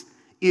 fruits.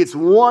 It's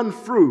one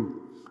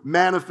fruit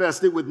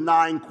manifested with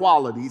 9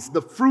 qualities.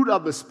 The fruit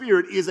of the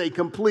Spirit is a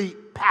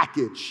complete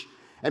package.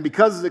 And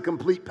because it's a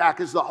complete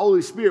package, the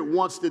Holy Spirit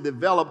wants to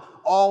develop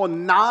all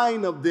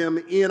 9 of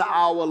them in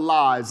our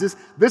lives.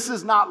 This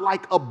is not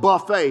like a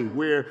buffet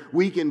where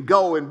we can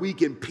go and we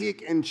can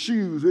pick and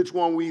choose which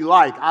one we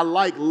like. I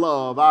like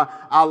love.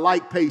 I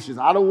like patience.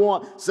 I don't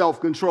want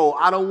self-control.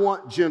 I don't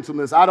want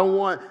gentleness. I don't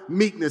want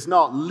meekness.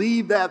 No,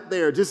 leave that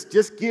there.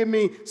 Just give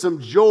me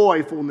some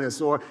joyfulness,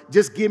 or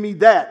just give me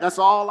that. That's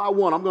all I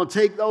want. I'm going to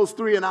take those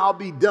 3 and I'll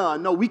be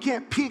done. No, we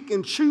can't pick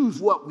and choose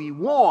what we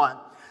want.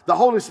 The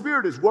Holy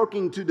Spirit is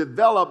working to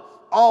develop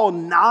all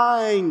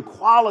 9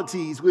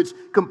 qualities which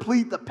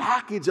complete the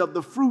package of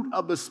the fruit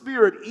of the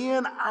Spirit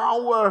in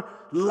our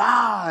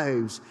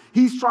lives.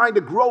 He's trying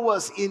to grow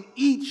us in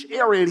each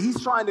area, and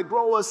He's trying to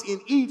grow us in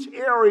each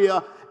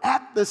area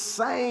at the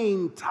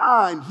same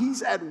time.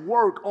 He's at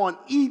work on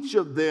each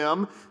of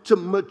them to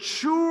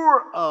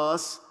mature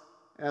us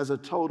as a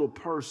total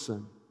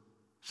person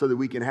so that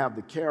we can have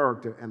the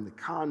character and the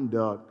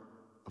conduct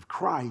of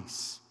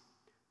Christ.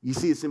 You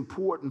see, it's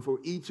important for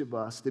each of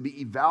us to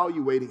be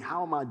evaluating,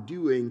 how am I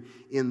doing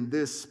in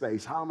this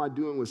space? How am I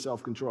doing with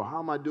self-control? How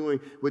am I doing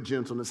with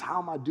gentleness? How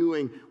am I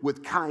doing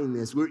with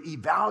kindness? We're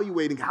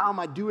evaluating, how am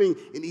I doing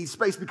in each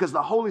space? Because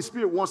the Holy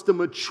Spirit wants to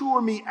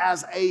mature me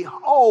as a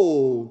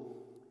whole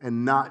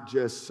and not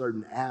just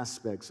certain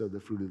aspects of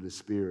the fruit of the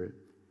Spirit.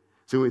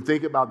 So when we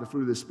think about the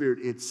fruit of the Spirit,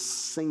 it's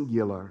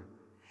singular.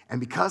 And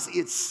because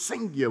it's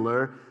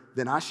singular,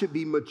 then I should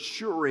be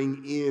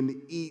maturing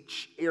in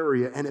each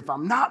area. And if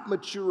I'm not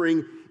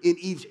maturing in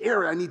each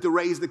area, I need to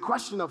raise the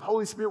question of,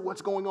 Holy Spirit,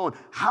 what's going on?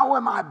 How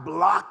am I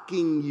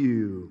blocking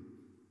you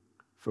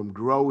from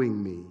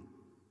growing me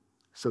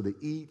so that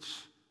each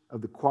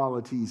of the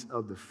qualities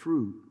of the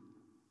fruit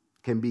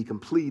can be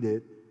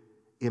completed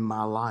in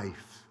my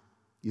life?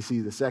 You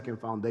see, the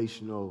second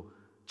foundational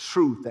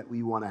truth that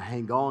we want to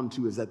hang on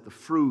to is that the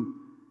fruit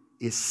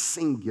is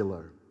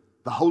singular.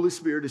 The Holy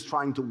Spirit is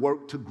trying to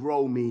work to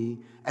grow me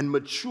and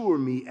mature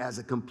me as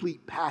a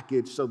complete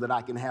package so that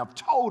I can have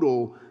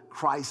total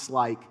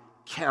Christ-like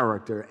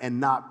character and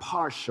not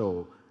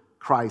partial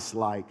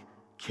Christ-like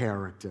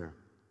character.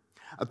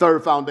 A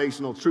third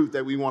foundational truth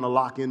that we want to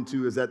lock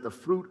into is that the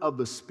fruit of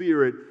the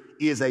Spirit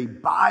is a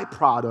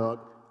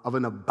byproduct of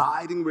an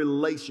abiding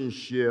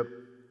relationship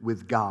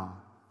with God.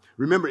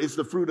 Remember, it's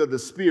the fruit of the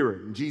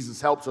Spirit. And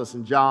Jesus helps us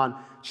in John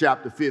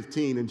chapter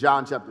 15. In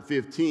John chapter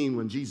 15,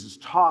 when Jesus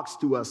talks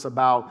to us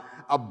about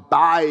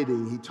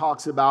abiding, he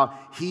talks about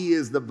he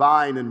is the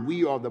vine and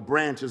we are the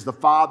branches. The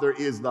Father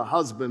is the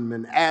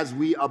husbandman. As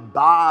we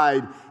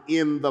abide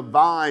in the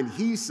vine,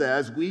 he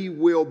says we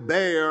will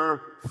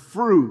bear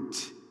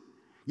fruit.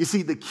 You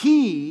see, the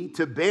key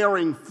to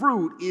bearing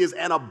fruit is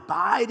an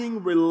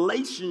abiding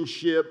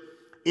relationship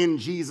in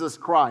Jesus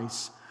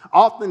Christ.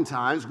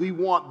 Oftentimes, we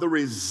want the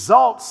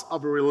results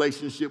of a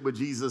relationship with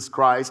Jesus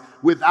Christ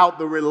without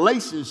the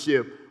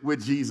relationship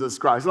with Jesus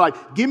Christ.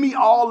 Like, give me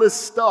all this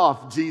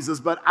stuff, Jesus,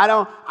 but I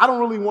don't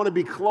really want to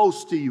be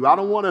close to you. I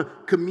don't want to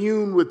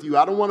commune with you.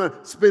 I don't want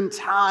to spend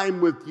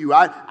time with you.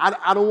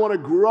 I don't want to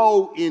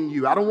grow in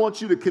you. I don't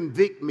want you to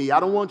convict me.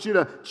 I don't want you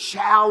to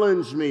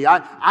challenge me.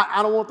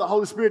 I don't want the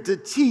Holy Spirit to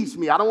teach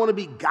me. I don't want to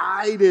be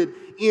guided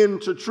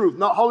into truth.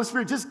 No, Holy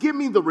Spirit, just give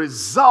me the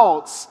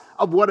results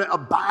of what an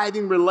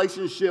abiding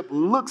relationship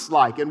looks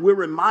like. And we're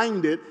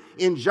reminded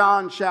in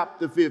John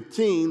chapter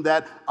 15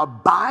 that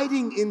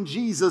abiding in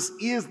Jesus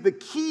is the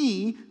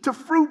key to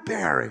fruit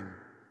bearing.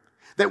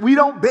 That we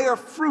don't bear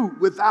fruit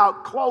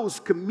without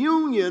close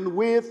communion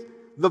with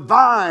the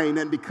vine.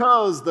 And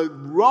because the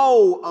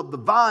role of the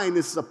vine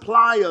is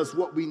supply us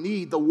what we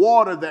need, the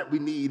water that we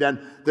need, and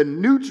the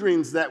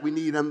nutrients that we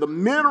need, and the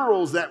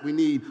minerals that we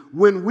need,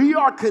 when we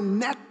are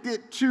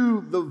connected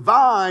to the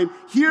vine,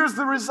 here's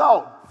the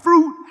result.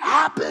 Fruit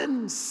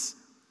happens.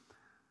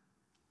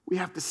 We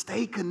have to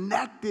stay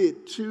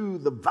connected to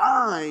the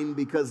vine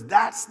because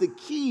that's the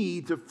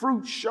key to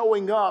fruit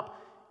showing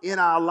up in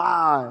our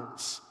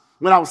lives.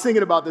 When I was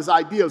thinking about this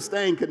idea of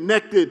staying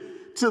connected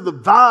to the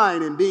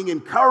vine and being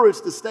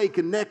encouraged to stay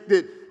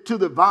connected to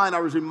the vine, I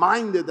was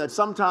reminded that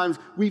sometimes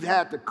we've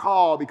had to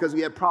call because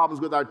we had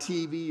problems with our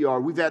TV, or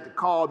we've had to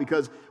call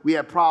because we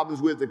had problems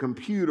with the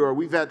computer, or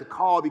we've had to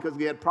call because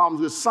we had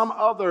problems with some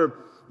other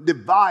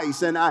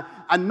device. And I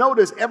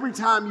notice every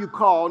time you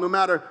call, no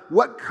matter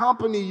what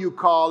company you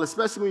call,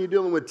 especially when you're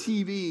dealing with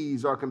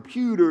TVs or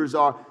computers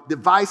or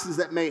devices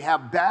that may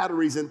have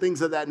batteries and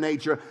things of that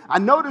nature, I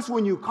notice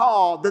when you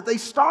call that they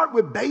start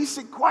with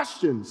basic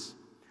questions.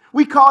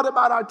 We called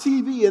about our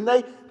TV and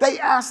they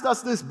asked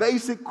us this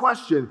basic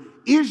question: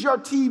 is your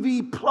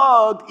TV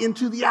plugged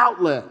into the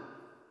outlet?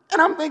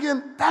 And I'm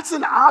thinking, that's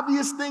an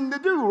obvious thing to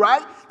do,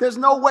 right? There's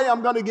no way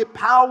I'm going to get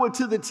power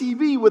to the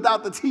TV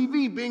without the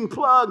TV being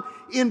plugged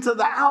into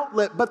the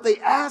outlet. But they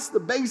asked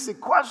the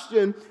basic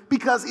question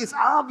because it's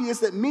obvious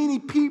that many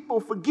people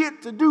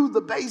forget to do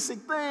the basic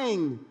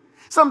thing.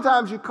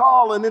 Sometimes you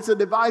call and it's a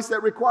device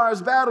that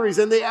requires batteries,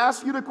 and they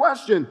ask you the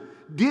question,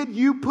 did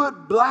you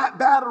put black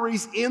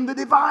batteries in the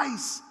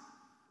device?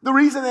 The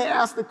reason they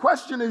ask the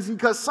question is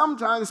because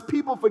sometimes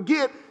people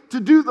forget to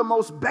do the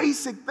most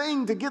basic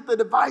thing to get the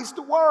device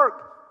to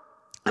work.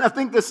 And I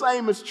think the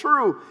same is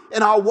true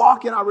in our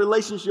walk, in our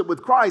relationship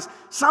with Christ.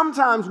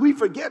 Sometimes we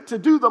forget to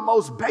do the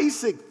most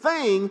basic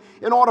thing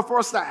in order for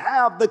us to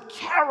have the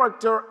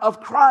character of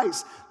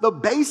Christ. The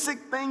basic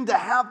thing to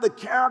have the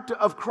character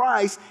of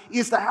Christ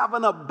is to have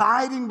an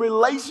abiding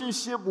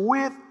relationship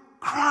with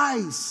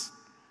Christ.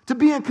 To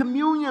be in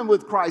communion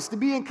with Christ, to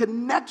be in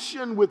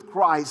connection with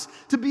Christ,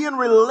 to be in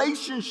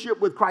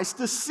relationship with Christ,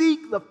 to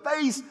seek the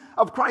face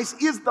of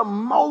Christ is the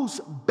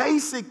most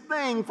basic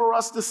thing for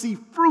us to see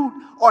fruit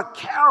or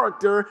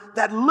character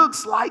that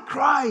looks like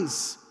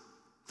Christ.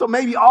 So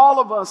maybe all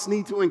of us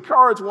need to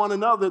encourage one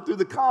another through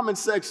the comment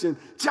section,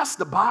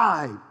 just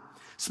abide.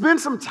 Spend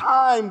some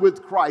time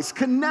with Christ,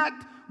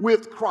 connect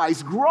with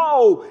Christ,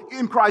 grow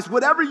in Christ.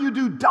 Whatever you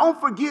do,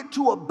 don't forget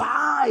to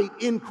abide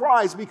in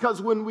Christ,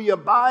 because when we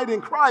abide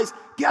in Christ,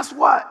 guess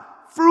what?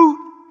 Fruit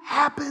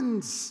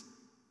happens.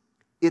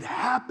 It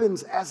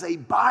happens as a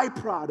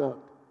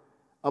byproduct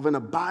of an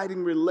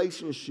abiding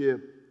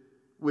relationship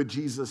with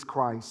Jesus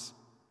Christ.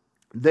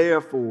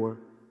 Therefore,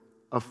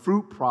 a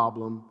fruit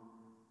problem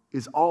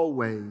is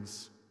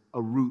always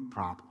a root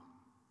problem.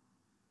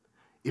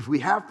 If we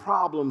have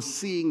problems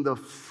seeing the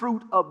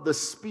fruit of the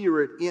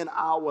Spirit in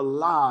our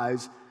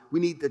lives, we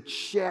need to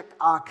check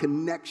our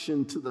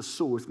connection to the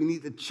source. We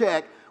need to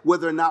check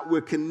whether or not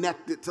we're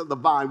connected to the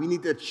vine. We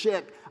need to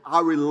check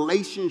our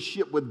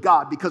relationship with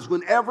God, because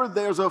whenever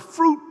there's a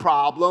fruit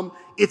problem,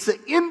 it's an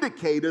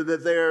indicator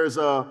that there's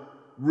a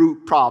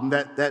root problem,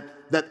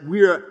 that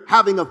we're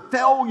having a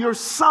failure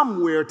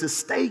somewhere to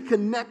stay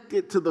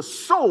connected to the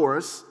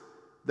source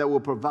that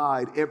will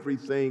provide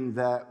everything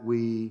that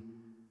we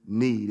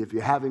need. If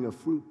you're having a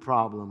fruit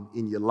problem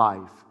in your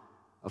life,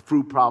 a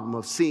fruit problem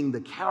of seeing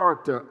the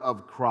character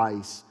of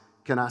Christ,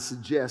 can I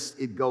suggest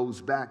it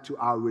goes back to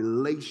our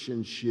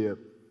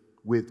relationship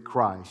with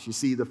Christ? You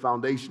see, the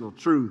foundational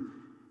truth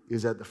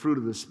is that the fruit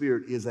of the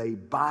Spirit is a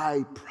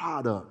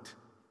byproduct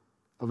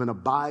of an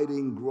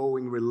abiding,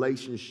 growing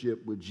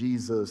relationship with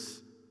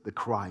Jesus the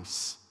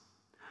Christ.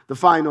 The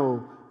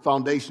final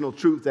foundational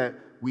truth that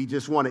we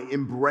just want to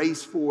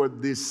embrace for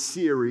this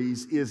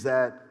series is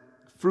that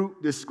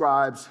fruit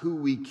describes who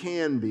we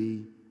can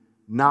be,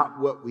 not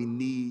what we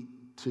need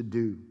to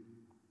do.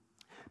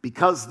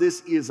 Because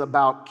this is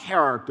about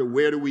character,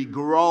 where do we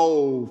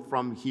grow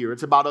from here?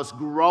 It's about us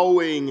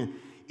growing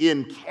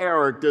in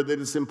character, that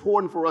it's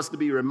important for us to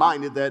be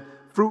reminded that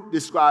fruit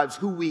describes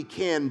who we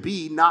can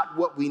be, not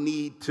what we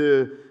need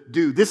to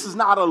do. This is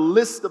not a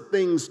list of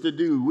things to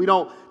do. We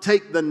don't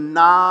take the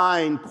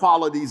 9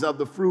 qualities of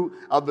the fruit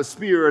of the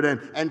Spirit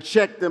and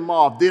check them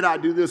off. Did I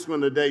do this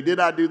one today? Did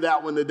I do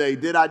that one today?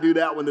 Did I do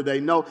that one today?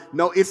 No,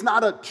 it's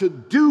not a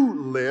to-do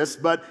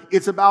list, but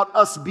it's about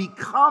us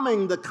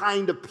becoming the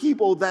kind of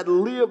people that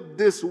live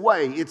this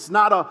way. It's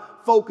not a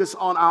focus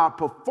on our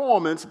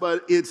performance,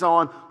 but it's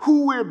on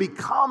who we're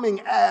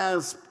becoming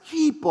as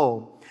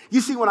people. You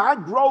see, when I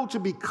grow to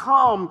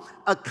become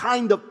a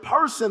kind of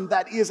person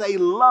that is a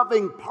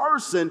loving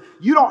person,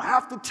 you don't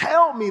have to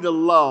tell me to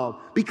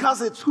love,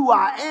 because it's who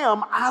I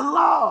am, I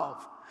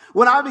love.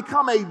 When I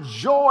become a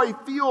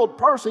joy-filled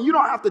person, you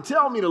don't have to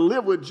tell me to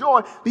live with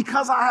joy,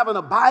 because I have an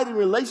abiding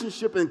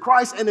relationship in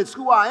Christ and it's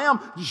who I am.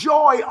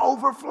 Joy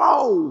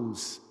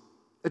overflows.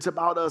 It's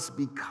about us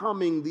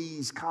becoming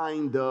these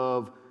kind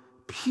of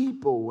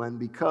people, and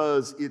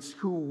because it's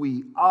who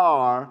we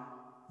are,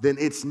 then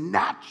it's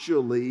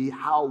naturally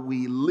how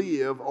we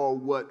live or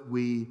what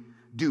we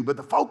do. But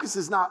the focus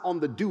is not on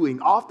the doing.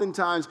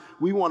 Oftentimes,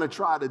 we want to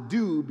try to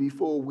do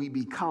before we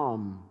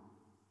become.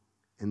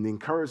 And the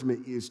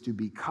encouragement is to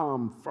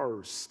become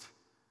first.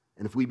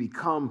 And if we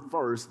become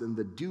first, then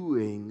the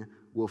doing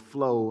will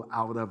flow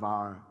out of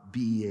our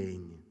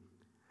being.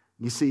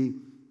 You see,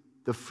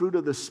 the fruit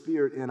of the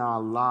Spirit in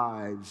our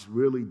lives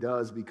really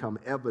does become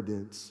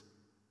evidence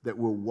that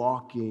we're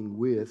walking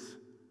with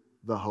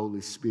the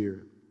Holy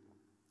Spirit.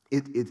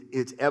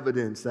 It's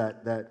evidence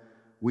that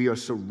we are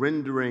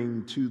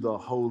surrendering to the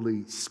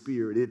Holy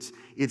Spirit.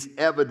 It's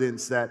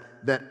evidence that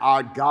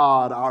our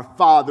God, our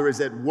Father,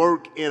 is at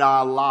work in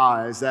our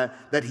lives,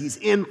 that He's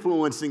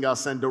influencing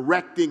us and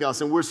directing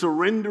us, and we're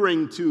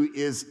surrendering to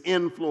His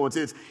influence.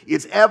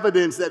 It's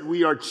evidence that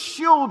we are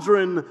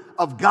children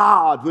of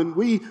God. When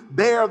we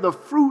bear the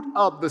fruit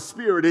of the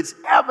Spirit, it's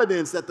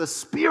evidence that the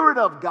Spirit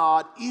of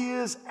God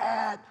is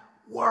at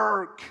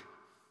work.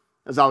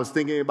 As I was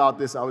thinking about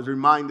this, I was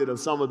reminded of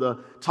some of the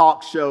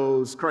talk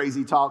shows,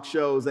 crazy talk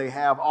shows they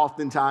have.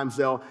 Oftentimes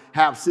they'll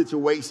have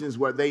situations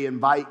where they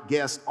invite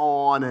guests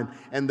on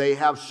and they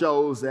have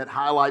shows that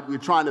highlight, we're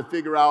trying to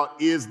figure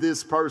out, is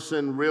this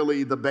person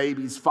really the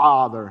baby's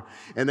father?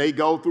 And they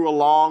go through a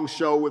long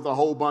show with a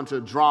whole bunch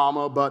of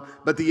drama,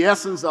 but the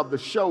essence of the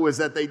show is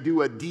that they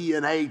do a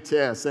DNA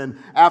test. And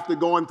after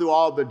going through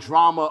all the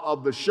drama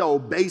of the show,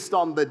 based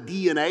on the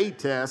DNA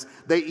test,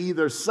 they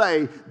either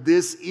say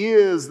this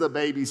is the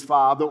baby's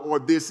father or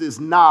this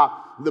is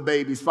not the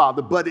baby's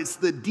father. But it's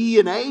the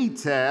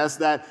DNA test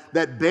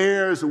that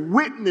bears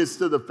witness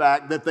to the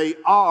fact that they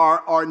are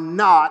or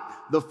not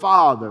the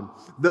father.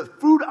 The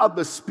fruit of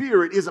the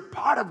Spirit is a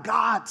part of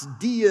God's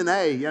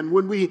DNA. And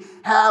when we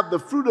have the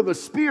fruit of the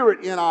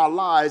Spirit in our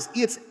lives,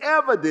 it's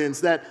evidence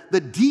that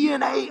the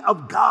DNA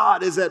of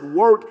God is at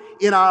work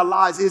in our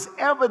lives. It's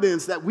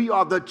evidence that we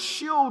are the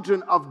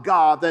children of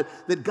God,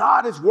 that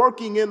God is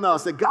working in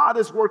us, that God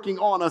is working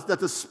on us, that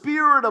the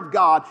Spirit of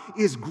God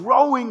is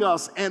growing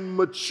us and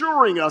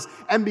maturing us.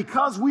 And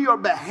because we are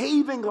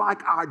behaving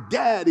like our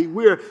daddy,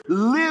 we're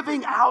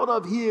living out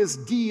of his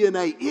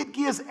DNA. It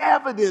gives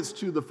evidence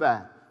to the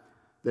fact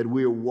that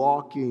we're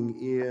walking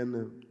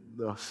in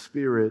the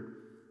Spirit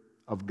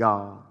of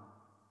God.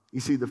 You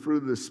see, the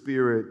fruit of the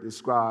Spirit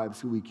describes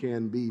who we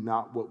can be,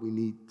 not what we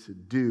need to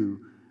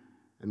do.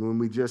 And when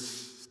we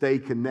just stay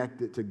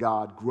connected to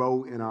God,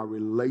 grow in our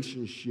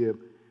relationship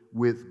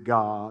with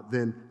God,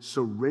 then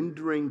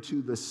surrendering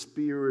to the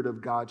Spirit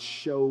of God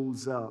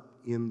shows up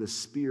in the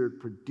Spirit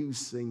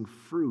producing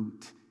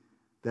fruit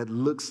that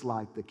looks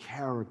like the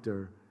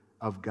character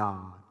of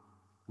God.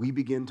 We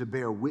begin to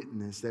bear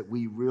witness that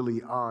we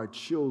really are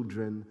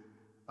children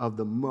of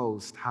the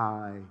Most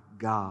High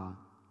God.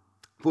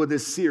 For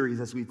this series,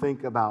 as we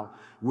think about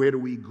where do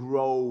we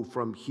grow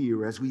from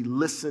here, as we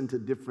listen to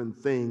different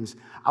things,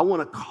 I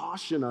want to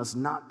caution us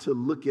not to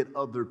look at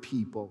other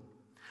people.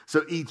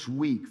 So each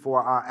week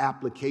for our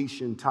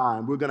application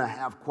time, we're going to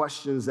have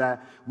questions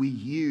that we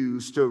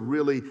use to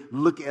really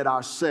look at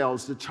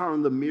ourselves, to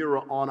turn the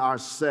mirror on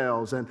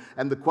ourselves. And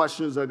the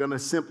questions are going to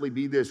simply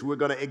be this. We're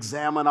going to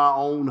examine our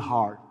own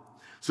heart.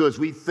 So as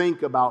we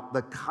think about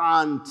the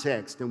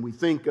context and we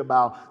think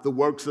about the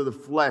works of the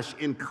flesh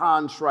in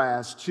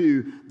contrast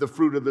to the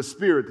fruit of the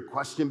Spirit, the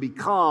question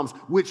becomes,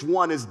 which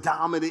one is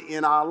dominant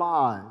in our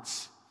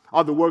lives?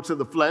 Are the works of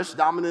the flesh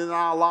dominant in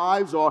our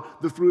lives, or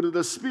the fruit of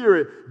the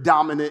Spirit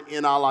dominant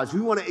in our lives?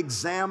 We want to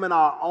examine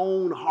our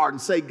own heart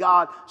and say,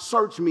 God,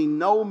 search me,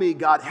 know me,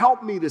 God,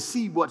 help me to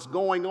see what's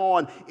going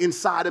on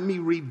inside of me.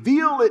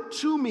 Reveal it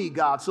to me,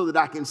 God, so that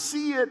I can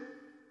see it.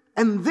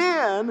 And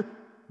then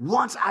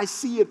once I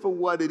see it for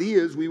what it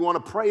is, we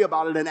want to pray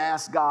about it and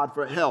ask God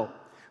for help.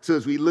 So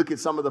as we look at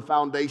some of the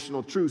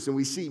foundational truths and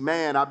we see,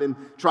 man, I've been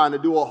trying to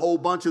do a whole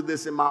bunch of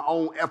this in my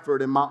own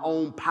effort and my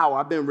own power.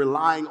 I've been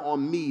relying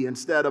on me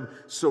instead of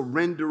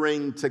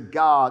surrendering to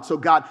God. So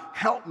God,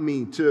 help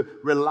me to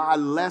rely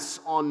less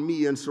on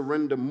me and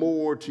surrender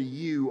more to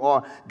you.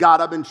 Or God,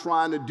 I've been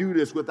trying to do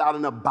this without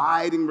an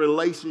abiding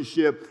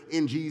relationship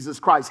in Jesus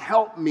Christ.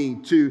 Help me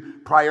to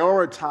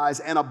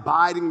prioritize an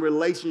abiding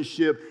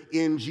relationship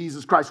in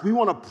Jesus Christ. We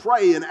want to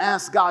pray and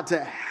ask God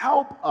to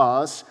help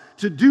us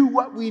to do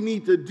what we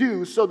need to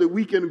do so that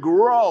we can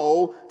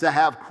grow to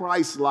have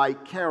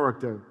Christ-like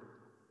character.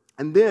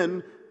 And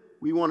then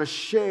we want to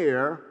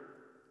share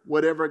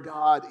whatever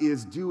God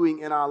is doing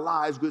in our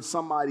lives with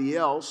somebody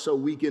else so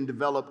we can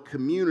develop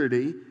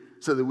community,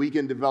 so that we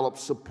can develop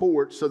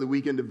support, so that we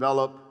can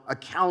develop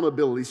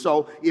accountability.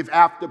 So if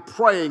after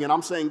praying and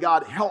I'm saying,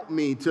 God, help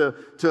me to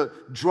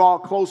draw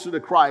closer to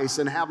Christ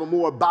and have a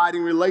more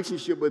abiding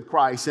relationship with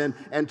Christ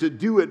and to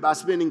do it by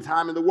spending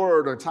time in the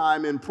Word or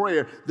time in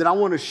prayer, then I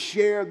want to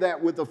share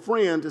that with a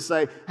friend to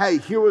say, hey,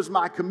 here is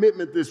my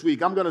commitment this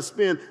week. I'm going to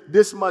spend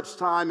this much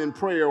time in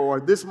prayer or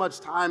this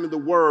much time in the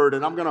Word,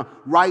 and I'm going to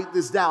write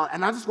this down.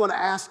 And I just want to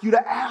ask you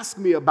to ask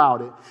me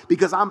about it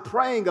because I'm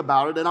praying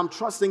about it and I'm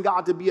trusting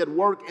God to be at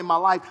work in my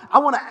life. I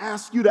want to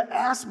ask you to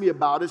ask me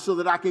about it so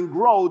that I can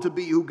grow to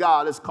be who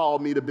God has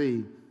called me to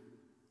be.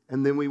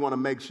 And then we want to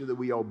make sure that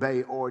we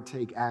obey or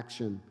take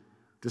action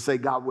to say,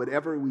 God,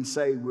 whatever we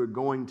say we're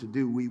going to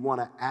do, we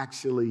want to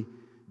actually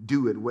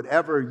do it.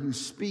 Whatever you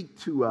speak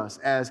to us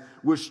as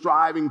we're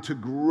striving to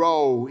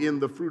grow in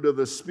the fruit of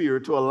the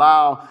Spirit, to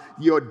allow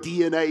your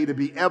DNA to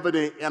be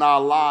evident in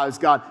our lives,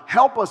 God,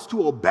 help us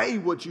to obey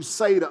what you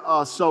say to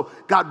us. So,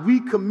 God,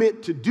 we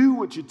commit to do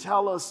what you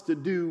tell us to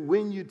do,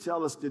 when you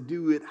tell us to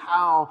do it,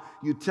 how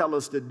you tell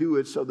us to do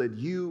it, so that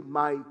you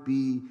might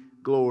be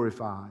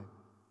glorified.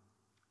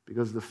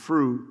 Because the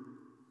fruit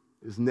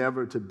is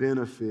never to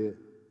benefit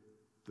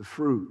the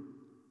fruit.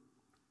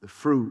 The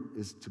fruit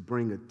is to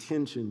bring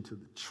attention to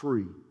the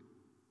tree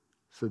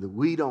so that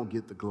we don't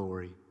get the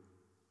glory,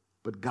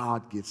 but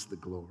God gets the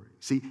glory.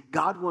 See,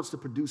 God wants to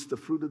produce the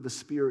fruit of the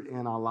Spirit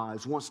in our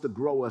lives, wants to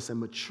grow us and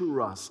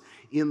mature us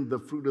in the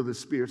fruit of the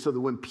Spirit so that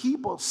when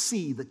people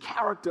see the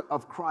character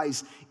of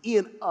Christ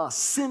in us,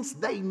 since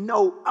they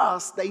know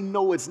us, they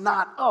know it's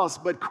not us,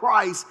 but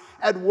Christ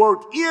at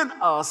work in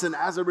us. And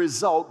as a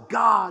result,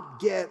 God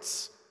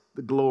gets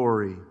the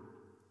glory.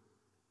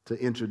 To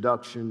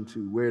introduction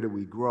to where do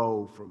we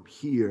grow from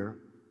here,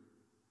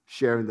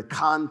 sharing the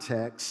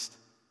context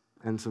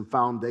and some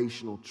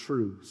foundational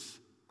truths.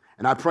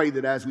 And I pray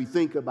that as we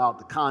think about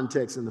the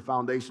context and the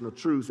foundational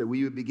truths, that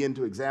we would begin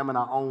to examine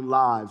our own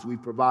lives.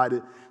 We've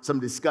provided some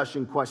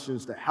discussion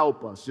questions to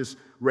help us, just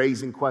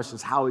raising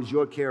questions. How has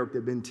your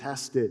character been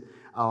tested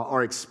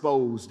or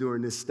exposed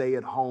during this stay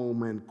at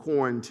home and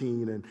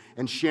quarantine,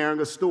 and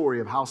sharing a story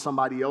of how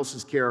somebody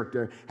else's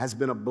character has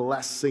been a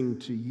blessing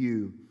to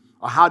you?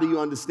 Or how do you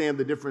understand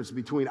the difference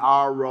between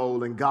our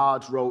role and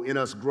God's role in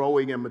us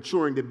growing and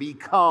maturing to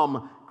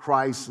become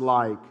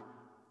Christ-like?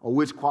 Or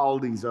which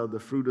qualities of the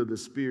fruit of the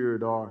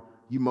Spirit are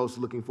you most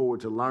looking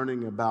forward to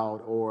learning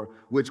about? Or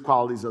which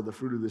qualities of the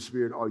fruit of the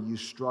Spirit are you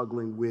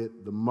struggling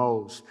with the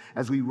most?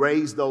 As we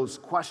raise those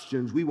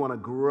questions, we want to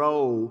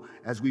grow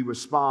as we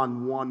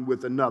respond one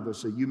with another.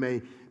 So you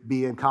may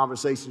be in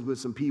conversations with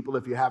some people.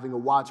 If you're having a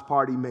watch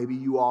party, maybe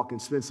you all can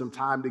spend some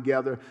time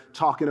together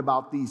talking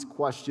about these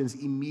questions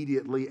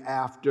immediately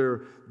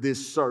after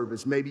this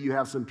service. Maybe you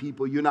have some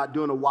people, you're not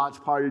doing a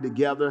watch party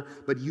together,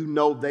 but you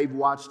know they've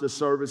watched the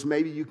service.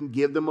 Maybe you can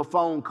give them a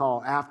phone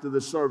call after the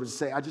service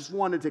and say, I just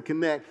wanted to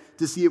connect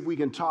to see if we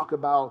can talk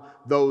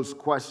about those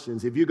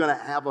questions. If you're going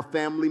to have a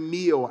family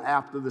meal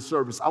after the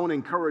service, I want to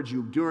encourage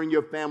you during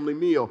your family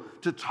meal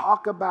to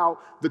talk about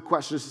the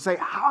questions, to say,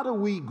 how do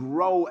we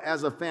grow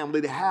as a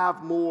family to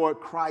have more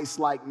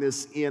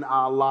Christ-likeness in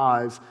our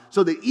lives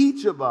so that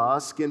each of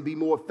us can be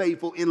more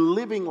faithful in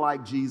living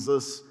like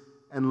Jesus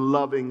and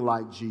loving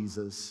like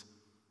Jesus?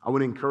 I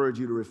want to encourage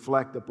you to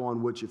reflect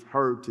upon what you've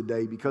heard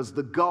today, because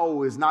the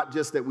goal is not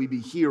just that we be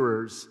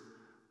hearers.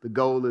 The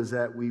goal is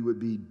that we would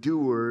be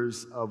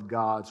doers of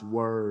God's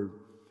word.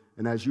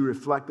 And as you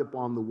reflect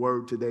upon the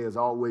word today, as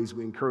always,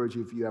 we encourage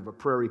you, if you have a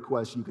prayer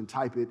request, you can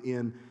type it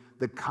in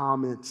the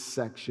comments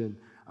section.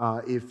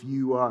 If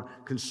you are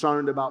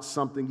concerned about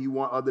something you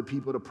want other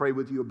people to pray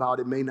with you about,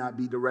 it may not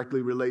be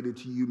directly related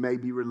to you, may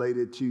be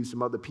related to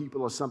some other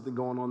people or something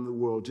going on in the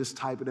world, just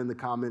type it in the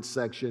comments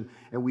section,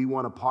 and we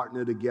want to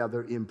partner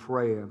together in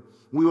prayer.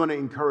 We want to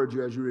encourage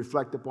you as you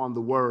reflect upon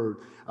the word.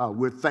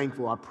 We're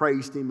thankful. Our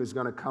praise team is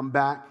going to come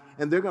back,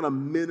 and they're going to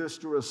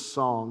minister a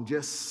song,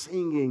 just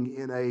singing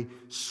in a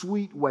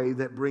sweet way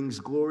that brings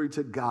glory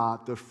to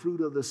God, the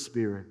fruit of the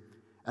Spirit.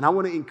 And I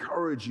want to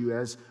encourage you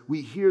as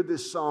we hear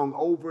this song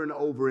over and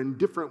over in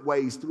different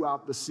ways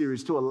throughout the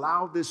series to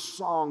allow this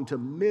song to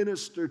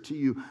minister to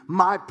you.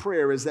 My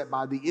prayer is that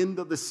by the end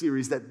of the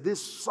series, that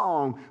this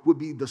song would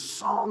be the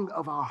song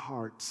of our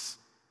hearts,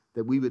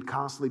 that we would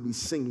constantly be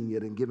singing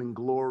it and giving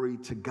glory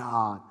to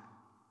God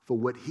for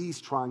what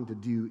He's trying to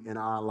do in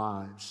our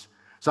lives.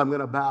 So I'm going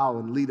to bow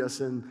and lead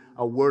us in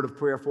a word of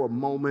prayer for a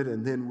moment,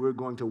 and then we're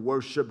going to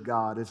worship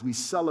God as we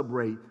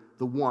celebrate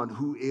the one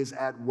who is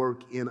at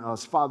work in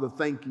us. Father,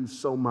 thank you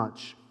so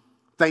much.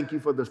 Thank you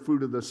for the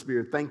fruit of the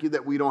Spirit. Thank you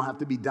that we don't have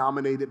to be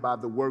dominated by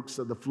the works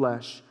of the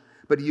flesh,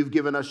 but you've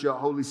given us your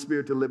Holy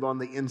Spirit to live on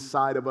the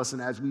inside of us.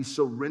 And as we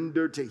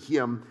surrender to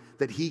Him,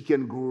 that He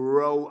can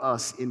grow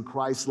us in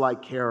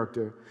Christ-like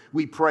character.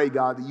 We pray,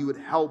 God, that you would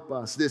help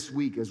us this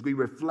week as we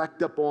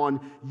reflect upon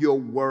your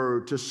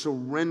word to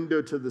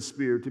surrender to the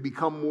Spirit, to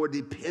become more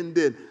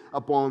dependent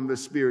upon the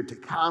Spirit, to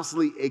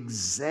constantly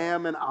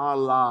examine our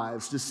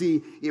lives, to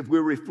see if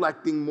we're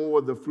reflecting more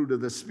of the fruit of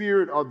the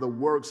Spirit or the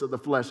works of the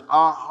flesh.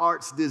 Our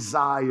heart's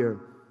desire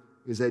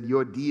is that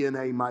your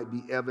DNA might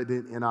be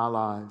evident in our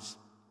lives,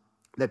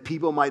 that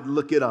people might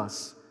look at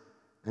us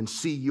and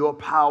see your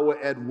power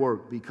at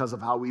work because of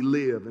how we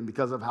live and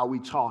because of how we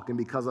talk and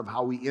because of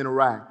how we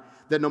interact.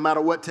 That no matter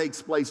what takes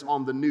place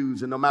on the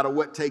news and no matter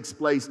what takes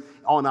place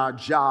on our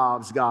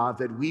jobs, God,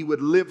 that we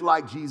would live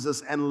like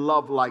Jesus and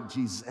love like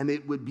Jesus, and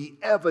it would be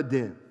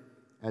evident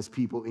as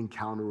people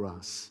encounter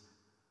us.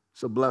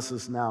 So bless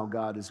us now,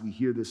 God, as we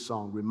hear this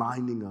song,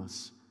 reminding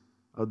us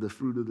of the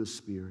fruit of the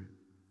Spirit.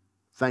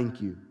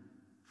 Thank you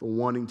for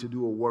wanting to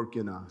do a work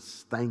in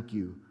us. Thank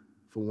you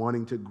for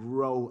wanting to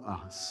grow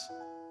us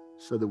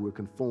so that we're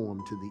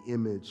conformed to the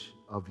image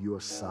of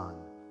your Son.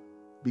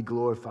 Be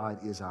glorified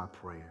is our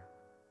prayer.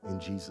 In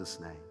Jesus'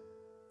 name,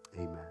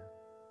 amen.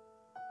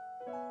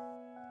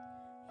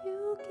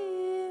 You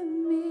give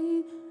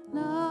me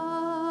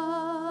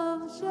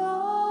love,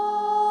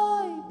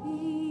 joy,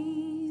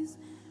 peace,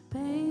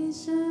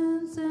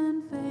 patience,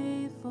 and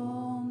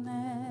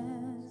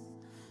faithfulness.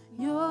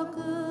 Your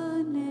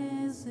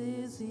goodness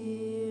is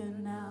here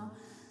now.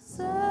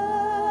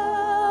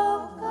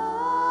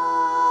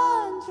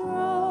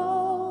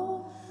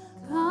 Self-control,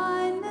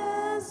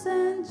 kindness,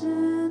 and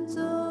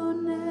gentleness.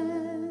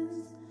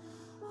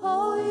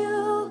 Oh,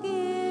 you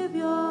give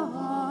your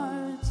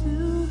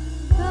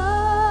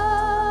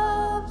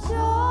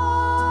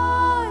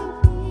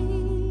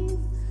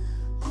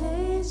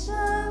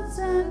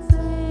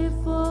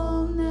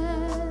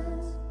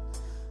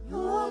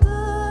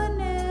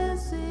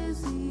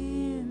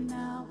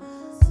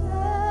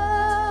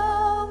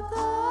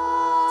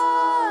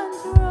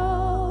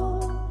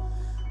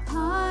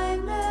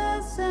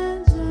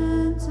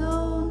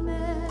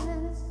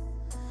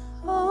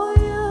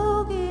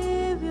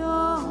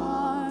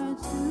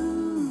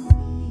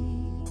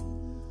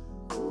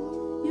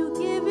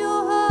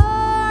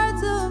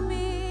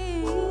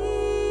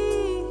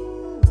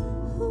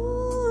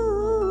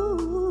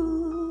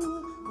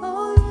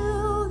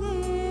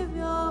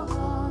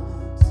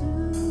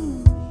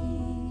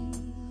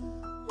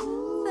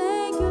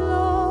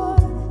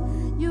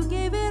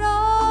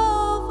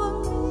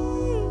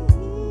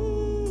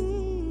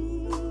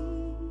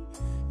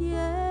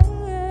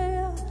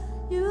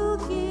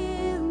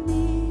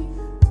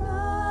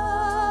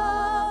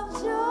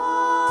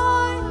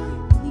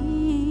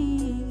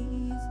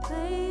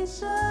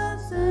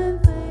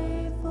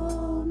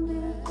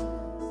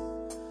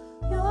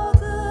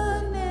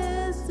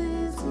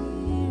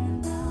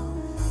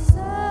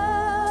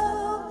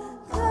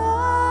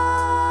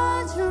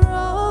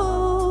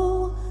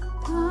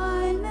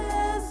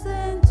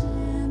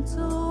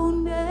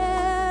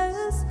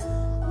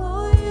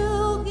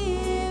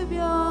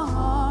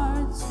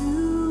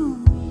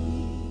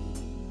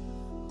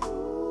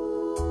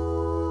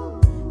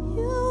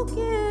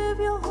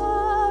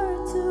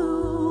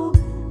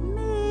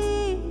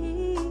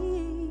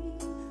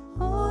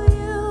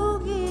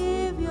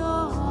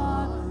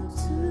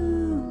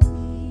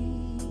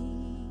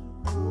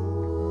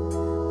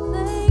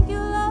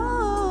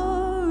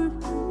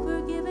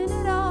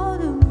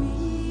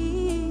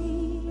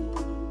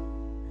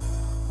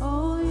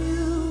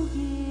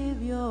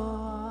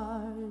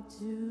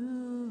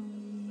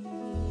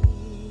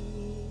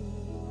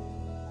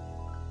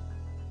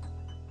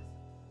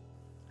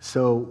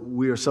So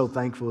we are so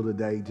thankful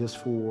today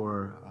just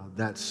for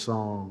that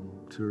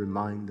song to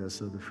remind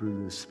us of the fruit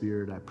of the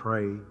Spirit. I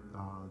pray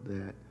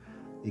that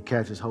it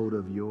catches hold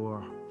of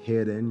your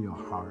head and your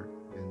heart,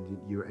 and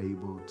you're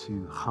able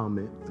to hum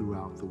it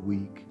throughout the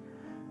week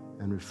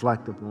and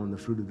reflect upon the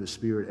fruit of the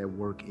Spirit at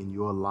work in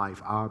your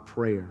life. Our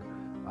prayer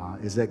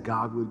is that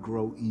God would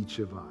grow each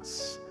of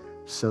us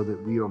so that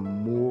we are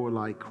more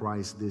like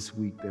Christ this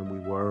week than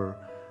we were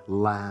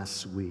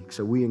last week.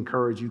 So we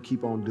encourage you,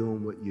 keep on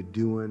doing what you're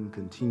doing.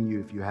 Continue.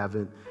 If you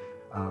haven't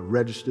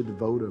registered to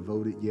vote or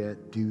voted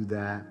yet, do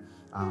that.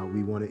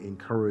 We want to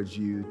encourage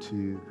you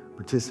to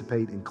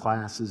participate in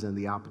classes and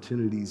the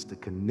opportunities to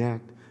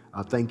connect.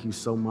 Thank you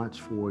so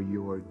much for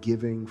your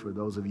giving. For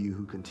those of you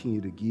who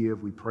continue to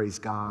give, we praise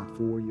God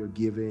for your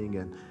giving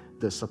and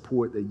the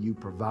support that you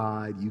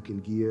provide. You can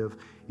give.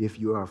 If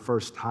you are a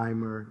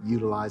first-timer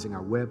utilizing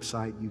our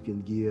website, you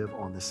can give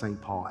on the St.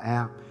 Paul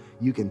app.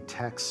 You can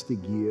text to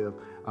give,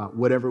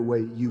 whatever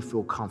way you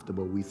feel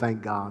comfortable. We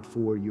thank God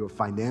for your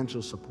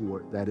financial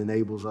support that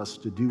enables us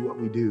to do what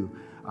we do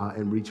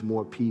and reach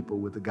more people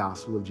with the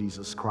gospel of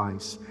Jesus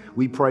Christ.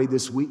 We pray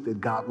this week that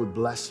God would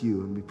bless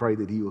you, and we pray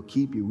that he will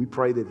keep you. We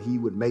pray that he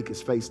would make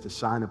his face to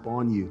shine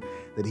upon you,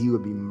 that he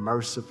would be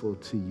merciful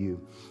to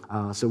you.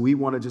 So we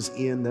want to just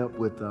end up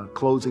with a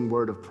closing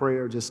word of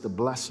prayer just to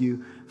bless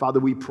you. Father,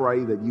 we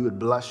pray that you would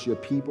bless your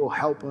people.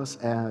 Help us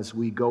as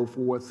we go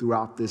forth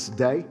throughout this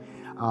day.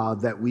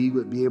 That we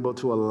would be able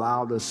to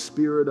allow the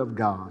Spirit of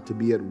God to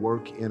be at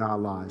work in our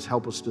lives.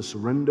 Help us to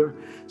surrender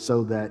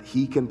so that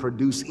he can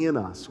produce in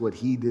us what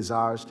he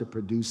desires to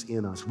produce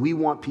in us. We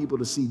want people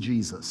to see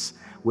Jesus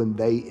when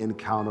they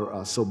encounter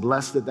us. So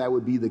blessed that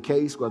would be the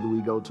case, whether we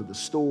go to the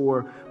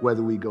store,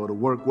 whether we go to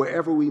work,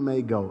 wherever we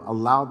may go.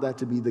 Allow that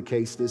to be the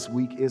case this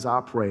week is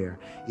our prayer.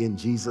 In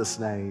Jesus'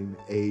 name,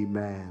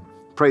 amen.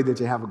 Pray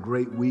that you have a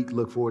great week.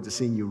 Look forward to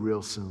seeing you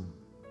real soon.